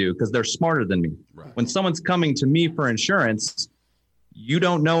what to do because they're smarter than me. Right. When someone's coming to me for insurance, you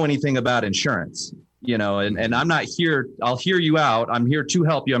don't know anything about insurance, and I'm not here. I'll hear you out. I'm here to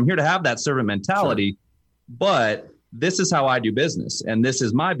help you. I'm here to have that servant mentality, but this is how I do business, and this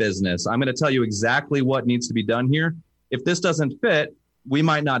is my business. I'm going to tell you exactly what needs to be done here. If this doesn't fit, we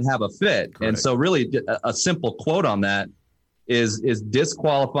might not have a fit. Correct. And so really a simple quote on that is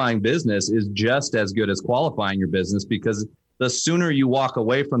disqualifying business is just as good as qualifying your business, because the sooner you walk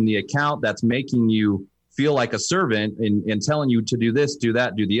away from the account that's making you feel like a servant and telling you to do this, do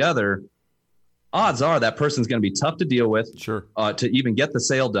that, do the other, odds are that person's going to be tough to deal with. Sure. To even get the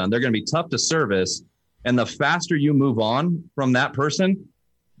sale done. They're going to be tough to service. And the faster you move on from that person,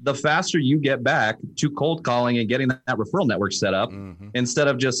 the faster you get back to cold calling and getting that referral network set up, instead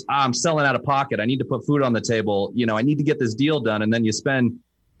of just, I'm selling out of pocket. I need to put food on the table. I need to get this deal done. And then you spend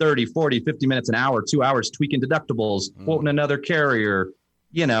 30, 40, 50 minutes, an hour, 2 hours tweaking deductibles, quoting another carrier.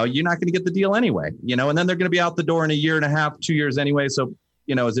 You're not going to get the deal anyway, and then they're going to be out the door in a year and a half, 2 years anyway. So,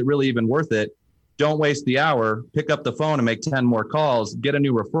 is it really even worth it? Don't waste the hour, pick up the phone and make 10 more calls, get a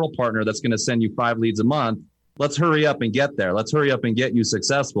new referral partner that's going to send you 5 leads a month. Let's hurry up and get there. Let's hurry up and get you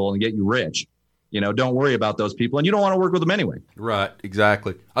successful and get you rich. Don't worry about those people, and you don't want to work with them anyway. Right.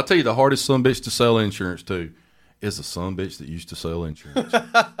 Exactly. I'll tell you, the hardest sumbitch to sell insurance to is a sumbitch that used to sell insurance.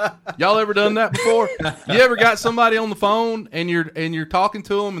 Y'all ever done that before? You ever got somebody on the phone and you're talking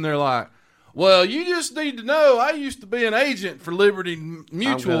to them and they're like, well, you just need to know I used to be an agent for Liberty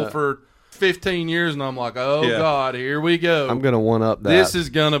Mutual for 15 years, and I'm like, oh, yeah. God, here we go. I'm going to one-up that. This is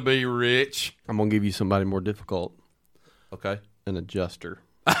going to be rich. I'm going to give you somebody more difficult. Okay. An adjuster.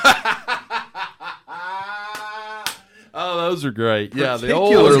 Oh, those are great. Yeah, the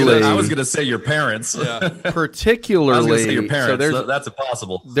I was going to say your parents. Yeah. Particularly. I was going to say your parents. So that's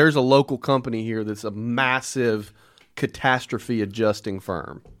impossible. There's a local company here that's a massive catastrophe adjusting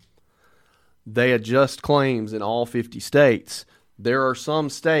firm. They adjust claims in all 50 states. There are some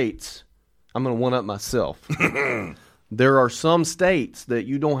states, I'm going to one-up myself. There are some states that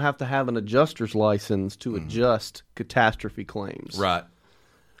you don't have to have an adjuster's license to adjust catastrophe claims. Right.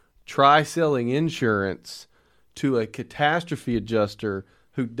 Try selling insurance to a catastrophe adjuster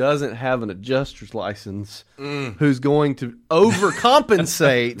who doesn't have an adjuster's license, who's going to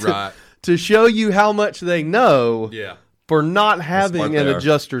overcompensate right. to show you how much they know for not having an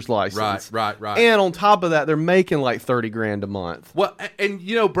adjuster's license. Right. And on top of that, they're making like $30,000 a month. Well, and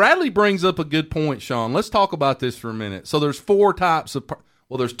Bradley brings up a good point, Sean. Let's talk about this for a minute. So there's 4 types of,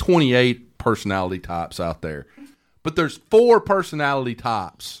 there's 28 personality types out there, but there's 4 personality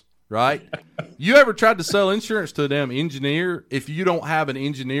types. Right? You ever tried to sell insurance to a damn engineer if you don't have an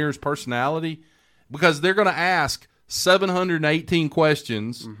engineer's personality? Because they're going to ask 718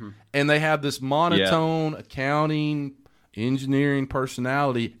 questions, and they have this monotone accounting, engineering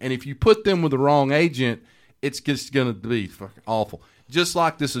personality. And if you put them with the wrong agent, it's just going to be fucking awful. Just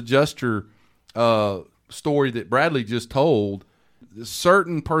like this adjuster story that Bradley just told,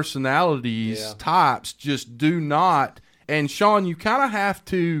 certain personalities, types just do not. And Sean, you kind of have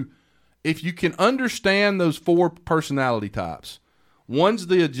to if you can understand those 4 personality types, one's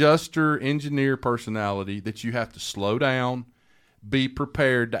the adjuster engineer personality that you have to slow down, be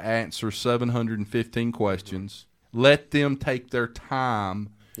prepared to answer 715 questions, let them take their time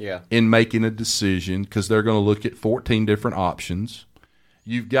in making a decision because they're going to look at 14 different options.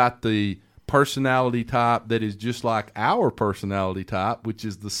 You've got the personality type that is just like our personality type, which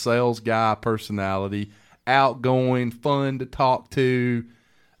is the sales guy personality, outgoing, fun to talk to.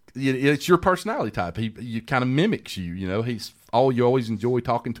 It's your personality type. He kind of mimics you. You know, you always enjoy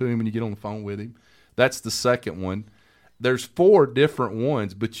talking to him when you get on the phone with him. That's the second one. There's 4 different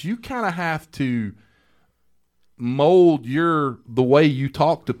ones, but you kind of have to mold the way you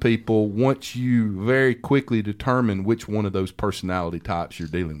talk to people once you very quickly determine which one of those personality types you're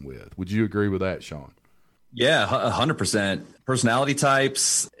dealing with. Would you agree with that, Sean? Yeah, 100%. Personality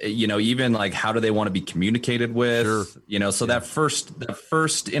types, even like how do they want to be communicated with? Sure. So that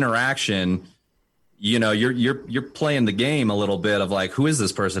first interaction, you're playing the game a little bit of like, who is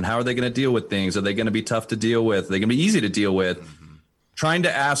this person? How are they going to deal with things? Are they going to be tough to deal with? Are they going to be easy to deal with? Mm-hmm. Trying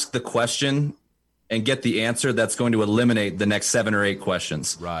to ask the question and get the answer that's going to eliminate the next 7 or 8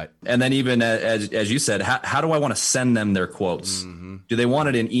 questions. Right. And then even as you said, how do I want to send them their quotes? Mm-hmm. Do they want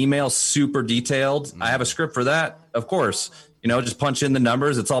it in email, super detailed? Mm-hmm. I have a script for that. Of course, just punch in the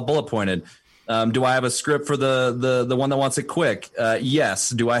numbers. It's all bullet pointed. Do I have a script for the one that wants it quick?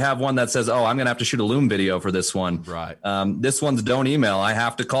 Yes. Do I have one that says, I'm going to have to shoot a Loom video for this one? Right. This one's don't email. I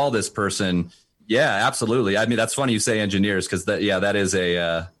have to call this person. Yeah, absolutely. I mean, that's funny you say engineers because that is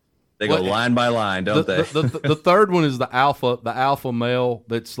a, they go line by line, don't they? The third one is the alpha male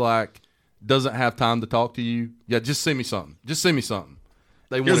that's like doesn't have time to talk to you. Yeah, just send me something.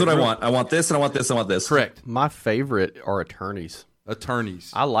 Here's what I want. I want this and I want this. I want this. Correct. My favorite are attorneys.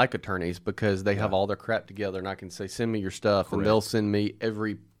 I like attorneys because they have all their crap together, and I can say, send me your stuff, Correct. And they'll send me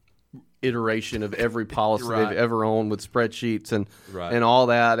every iteration of every policy right. they've ever owned with spreadsheets and all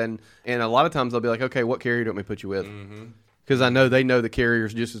that. And a lot of times they'll be like, okay, what carrier do you want me to put you with? Mm-hmm. Because I know they know the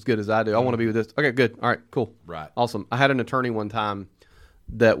carriers just as good as I do. I want to be with this. Okay, good. All right, cool. Right. Awesome. I had an attorney one time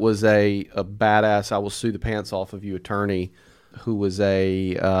that was a badass, I will sue the pants off of you attorney who was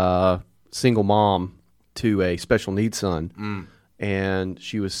a single mom to a special needs son. Mm. And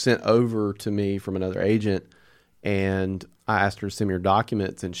she was sent over to me from another agent, and I asked her to send me her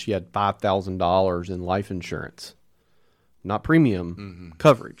documents, and she had $5,000 in life insurance. Not premium,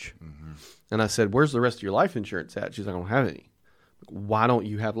 coverage. Mm-hmm. And I said, where's the rest of your life insurance at? She's like, I don't have any. Why don't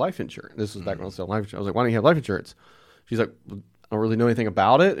you have life insurance? This was back when I was selling life insurance. I was like, why don't you have life insurance? She's like, I don't really know anything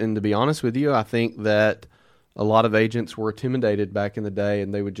about it. And to be honest with you, I think that a lot of agents were intimidated back in the day,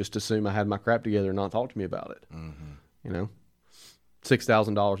 and they would just assume I had my crap together and not talk to me about it. Mm-hmm.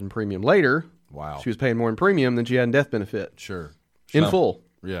 $6,000 in premium later. Wow. She was paying more in premium than she had in death benefit. Sure. In full.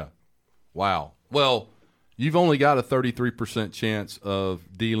 Yeah. Wow. Well, you've only got a 33% chance of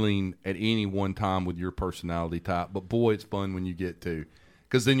dealing at any one time with your personality type, but boy, it's fun when you get to,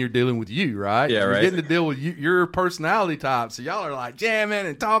 because then you're dealing with you, right? Yeah, you're right. getting to deal with your personality type, so y'all are like jamming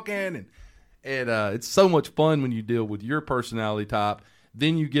and talking, and it's so much fun when you deal with your personality type.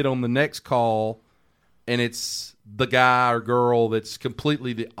 Then you get on the next call, and it's the guy or girl that's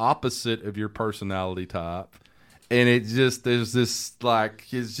completely the opposite of your personality type, and it's just it's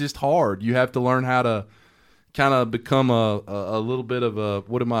just hard. You have to learn how to kind of become a little bit of a,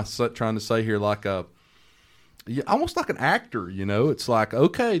 what am I trying to say here? Like almost like an actor, It's like,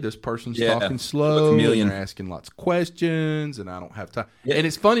 okay, this person's talking slow, and they're asking lots of questions, and I don't have time. Yeah. And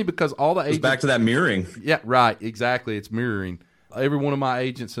it's funny because all the agents, back to that mirroring. Yeah, right, exactly. It's mirroring. Every one of my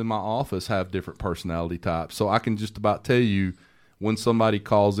agents in my office have different personality types, so I can just about tell you when somebody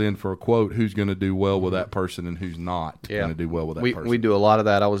calls in for a quote, who's going to do well with that person and who's not going to do well with that person. We do a lot of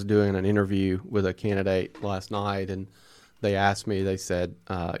that. I was doing an interview with a candidate last night, and they asked me, they said,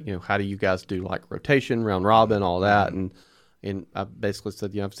 how do you guys do like rotation, round robin, all that? And I basically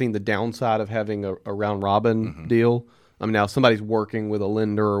said, I've seen the downside of having a round robin deal. I mean, now if somebody's working with a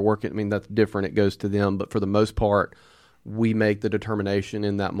lender or that's different. It goes to them. But for the most part, we make the determination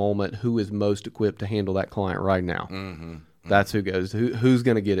in that moment who is most equipped to handle that client right now. Mm-hmm. That's who goes. Who's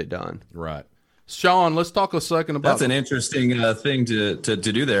going to get it done? Right. Sean, let's talk a second about. That's an interesting thing to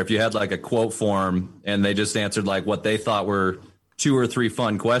do there. If you had like a quote form and they just answered like what they thought were 2 or 3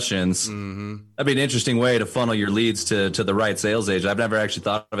 fun questions, that'd be an interesting way to funnel your leads to the right sales agent. I've never actually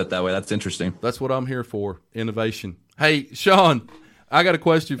thought of it that way. That's interesting. That's what I'm here for. Innovation. Hey, Sean, I got a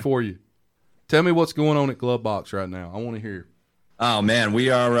question for you. Tell me what's going on at Glovebox right now. I want to hear. Oh man,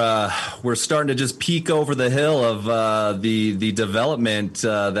 we're starting to just peek over the hill of the development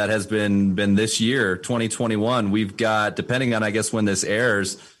that has been this year, 2021. We've got, depending on I guess when this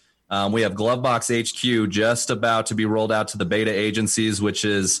airs, We have Glovebox HQ just about to be rolled out to the beta agencies, which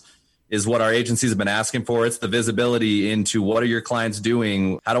is what our agencies have been asking for. It's the visibility into what are your clients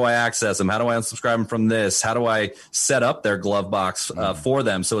doing? How do I access them? How do I unsubscribe them from this? How do I set up their Glovebox for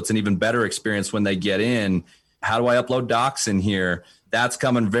them so it's an even better experience when they get in? How do I upload docs in here? That's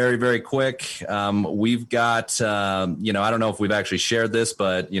coming very, very quick. We've got, I don't know if we've actually shared this,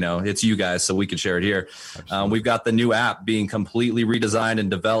 but, it's you guys, so we can share it here. We've got the new app being completely redesigned and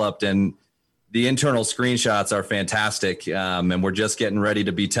developed, and the internal screenshots are fantastic. And we're just getting ready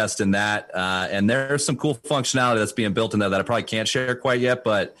to be testing that. And there's some cool functionality that's being built in there that I probably can't share quite yet,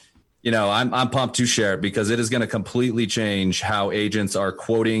 but I'm pumped to share it because it is going to completely change how agents are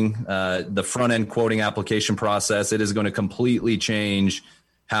quoting, the front end quoting application process. It is going to completely change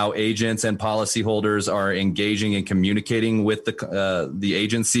how agents and policyholders are engaging and communicating with the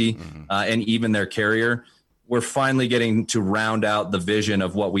agency and even their carrier. We're finally getting to round out the vision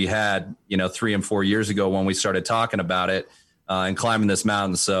of what we had, 3 and 4 years ago when we started talking about it and climbing this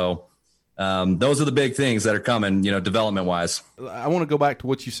mountain. So those are the big things that are coming, development wise. I want to go back to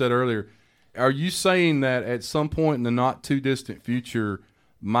what you said earlier. Are you saying that at some point in the not too distant future,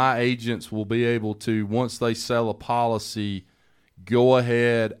 my agents will be able to, once they sell a policy, go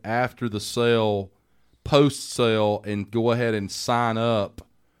ahead after the sale, post sale, and go ahead and sign up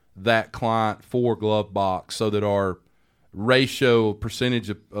that client for Glovebox so that our ratio percentage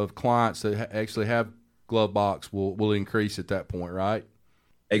of clients that actually have Glovebox will increase at that point, right?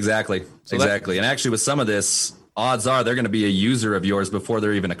 Exactly. And actually with some of this, odds are they're going to be a user of yours before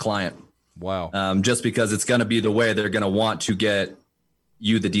they're even a client. Wow. Just because it's going to be the way they're going to want to get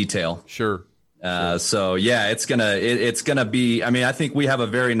you the detail. Sure. So yeah, it's going to be, I think we have a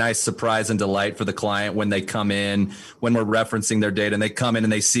very nice surprise and delight for the client when they come in, when we're referencing their data and they come in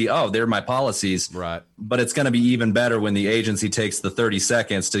and they see, oh, they're my policies. Right. But it's going to be even better when the agency takes the 30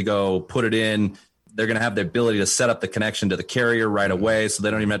 seconds to go put it in. They're going to have the ability to set up the connection to the carrier right away, so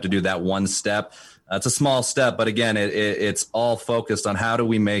they don't even have to do that one step. It's a small step, but again, it's all focused on how do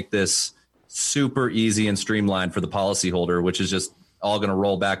we make this super easy and streamlined for the policyholder, which is just all going to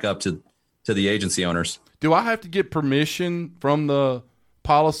roll back up to the agency owners. Do I have to get permission from the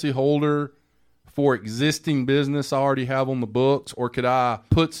policyholder for existing business I already have on the books, or could I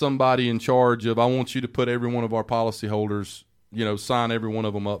put somebody in charge of, I want you to put every one of our policyholders, sign every one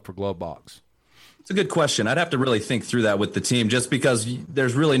of them up for Glovebox? It's a good question. I'd have to really think through that with the team, just because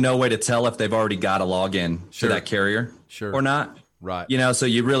there's really no way to tell if they've already got a login to that carrier or not. Right. So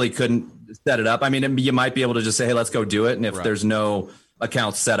you really couldn't set it up. You might be able to just say, hey, let's go do it. And if there's no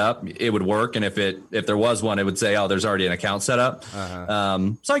account set up, it would work. And if there was one, it would say, oh, there's already an account set up.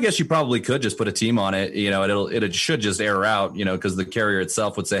 So I guess you probably could just put a team on it. It should just error out, because the carrier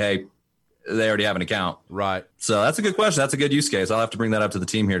itself would say, hey, they already have an account. Right. So that's a good question. That's a good use case. I'll have to bring that up to the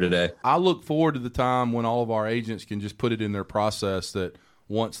team here today. I look forward to the time when all of our agents can just put it in their process that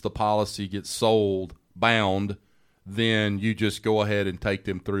once the policy gets sold, bound, then you just go ahead and take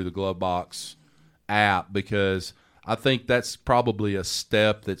them through the Glovebox app, because I think that's probably a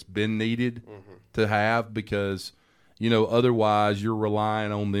step that's been needed to have, because, otherwise you're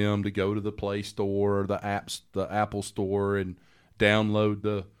relying on them to go to the Play Store or the Apple Store and download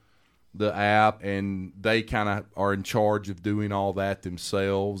the app, and they kind of are in charge of doing all that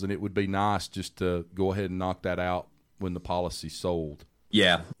themselves. And it would be nice just to go ahead and knock that out when the policy's sold.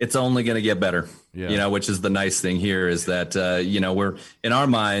 Yeah, it's only going to get better, which is the nice thing here is that, we're in our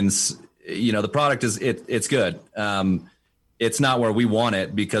minds, the product is, it's good. It's not where we want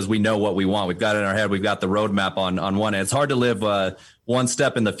it because we know what we want. We've got it in our head. We've got the roadmap on one end. It's hard to live one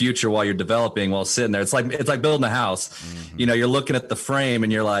step in the future while you're developing, while sitting there. It's like building a house. You're looking at the frame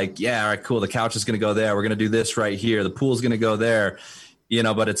and you're like, yeah, all right, cool. The couch is going to go there. We're going to do this right here. The pool's going to go there.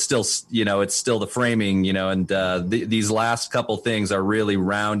 But it's still, it's still the framing, and these last couple things are really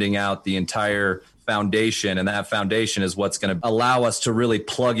rounding out the entire foundation. And that foundation is what's going to allow us to really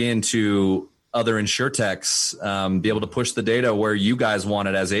plug into other insurtechs, be able to push the data where you guys want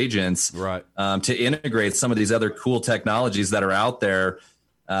it as agents, right? To integrate some of these other cool technologies that are out there.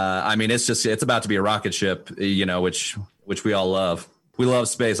 It's about to be a rocket ship, which we all love. We love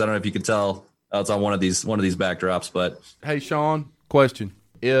space. I don't know if you can tell it's on one of these backdrops, but hey, Sean, question.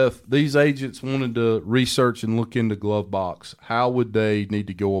 If these agents wanted to research and look into Glovebox, how would they need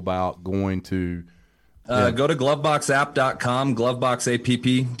to go about going to? Go to gloveboxapp.com,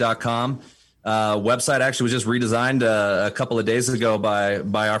 gloveboxapp.com. Website actually was just redesigned a couple of days ago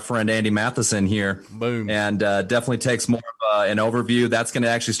by our friend Andy Matheson here. Boom. And definitely takes more of an overview. That's going to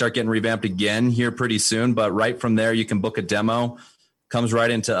actually start getting revamped again here pretty soon. But right from there, you can book a demo. Comes right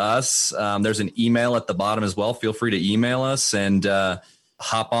into us. There's an email at the bottom as well. Feel free to email us. And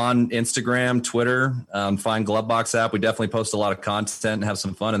hop on Instagram, Twitter, find Glovebox app. We definitely post a lot of content and have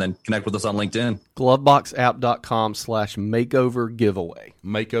some fun, and then connect with us on LinkedIn. Gloveboxapp.com/makeover giveaway.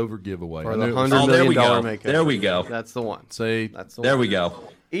 Makeover giveaway. For the $100 there million we go. makeover. There we go. That's the one. See, That's the There one. we go.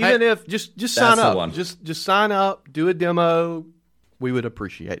 Even if just sign the up. one. Just sign up, do a demo. We would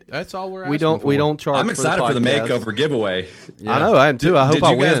appreciate it. that's all we're asking We don't charge. I'm excited for the podcast. makeover giveaway. I know, I am too. I hope Did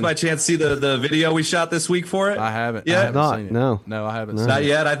I you guys win. by chance see the video we shot this week for it? I haven't. Yeah. I haven't Not, seen it. no. No, I haven't seen Not it.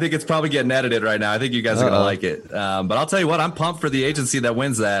 yet. I think it's probably getting edited right now. I think you guys are gonna like it. But I'll tell you what, I'm pumped for the agency that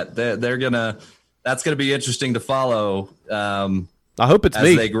wins that. That's gonna be interesting to follow. I hope it's As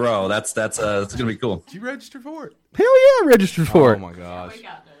me. they grow, that's gonna be cool. Did you register for it? Hell yeah, I registered for Oh it. my gosh.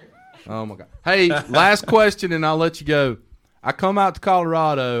 Oh my god. Hey, last question, and I'll let you go. I come out to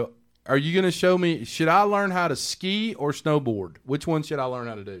Colorado. Are you going to show me? Should I learn how to ski or snowboard? Which one should I learn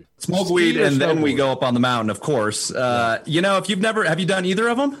how to do? Smoke Ski weed, or and then we snowboard? go up on the mountain, of course. If you've never, have you done either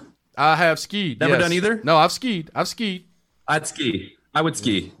of them? I have skied. Never yes. done either? No, I've skied. I've skied. I'd ski. I would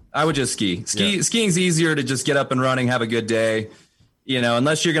ski. I would just ski. Skiing's easier to just get up and running, have a good day.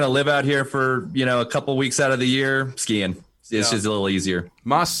 Unless you're going to live out here for, a couple weeks out of the year, skiing. It's just a little easier.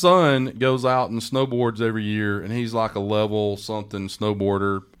 My son goes out and snowboards every year, and he's like a level something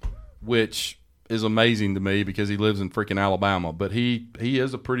snowboarder, which is amazing to me because he lives in freaking Alabama. But he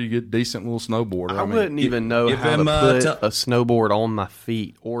is a pretty good, decent little snowboarder. I wouldn't even know give how to him, put t- a snowboard on my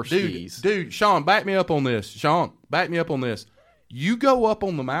feet or skis. Dude, Sean, back me up on this. Sean, back me up on this. You go up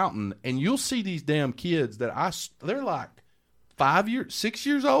on the mountain and you'll see these damn kids they're like 6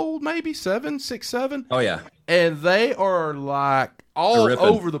 years old, maybe 7, 6, 7. Oh, yeah. And they are like all They're ripping.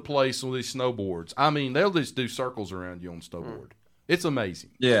 over the place on these snowboards. I mean, they'll just do circles around you on snowboard. It's amazing.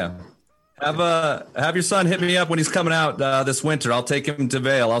 Yeah. Have your son hit me up when he's coming out this winter. I'll take him to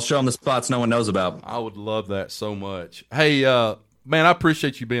Vail. I'll show him the spots no one knows about. I would love that so much. Hey, man, I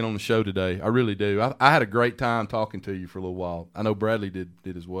appreciate you being on the show today. I really do. I had a great time talking to you for a little while. I know Bradley did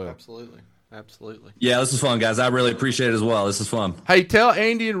as well. Absolutely. Yeah, this is fun, guys. I really appreciate it as well. This is fun. Hey, tell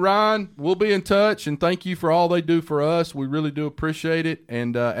Andy and Ryan we'll be in touch, and thank you for all they do for us. We really do appreciate it.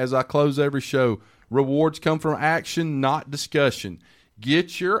 And as I close every show, rewards come from action, not discussion.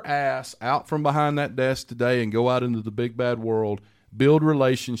 Get your ass out from behind that desk today and go out into the big bad world. Build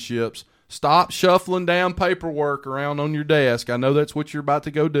relationships. Stop shuffling down paperwork around on your desk. I know that's what you're about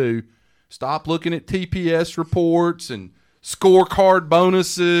to go do. Stop looking at TPS reports and scorecard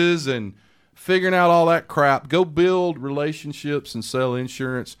bonuses and figuring out all that crap. Go build relationships and sell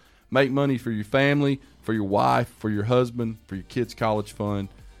insurance. Make money for your family, for your wife, for your husband, for your kids' college fund,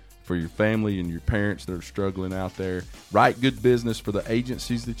 for your family and your parents that are struggling out there. Write good business for the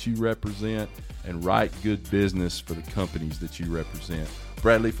agencies that you represent, and write good business for the companies that you represent.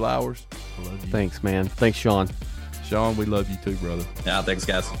 Bradley Flowers, I love you. Thanks, man. Thanks, Sean. Sean, we love you too, brother. Yeah, thanks,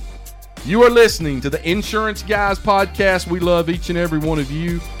 guys. You are listening to the Insurance Guys podcast. We love each and every one of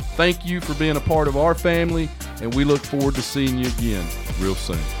you. Thank you for being a part of our family, and we look forward to seeing you again real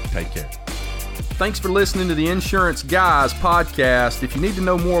soon. Take care. Thanks for listening to the Insurance Guys podcast. If you need to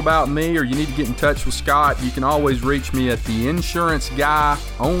know more about me or you need to get in touch with Scott, you can always reach me at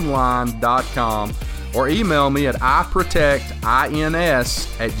theinsuranceguyonline.com or email me at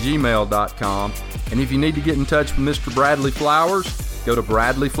iprotectins@gmail.com. And if you need to get in touch with Mr. Bradley Flowers, go to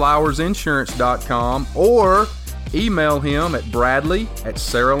bradleyflowersinsurance.com or email him at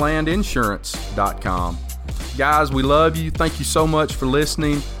bradley@saralandinsurance.com. Guys, we love you. Thank you so much for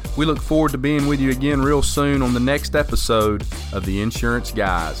listening. We look forward to being with you again real soon on the next episode of The Insurance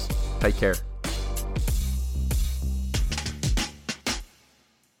Guys. Take care.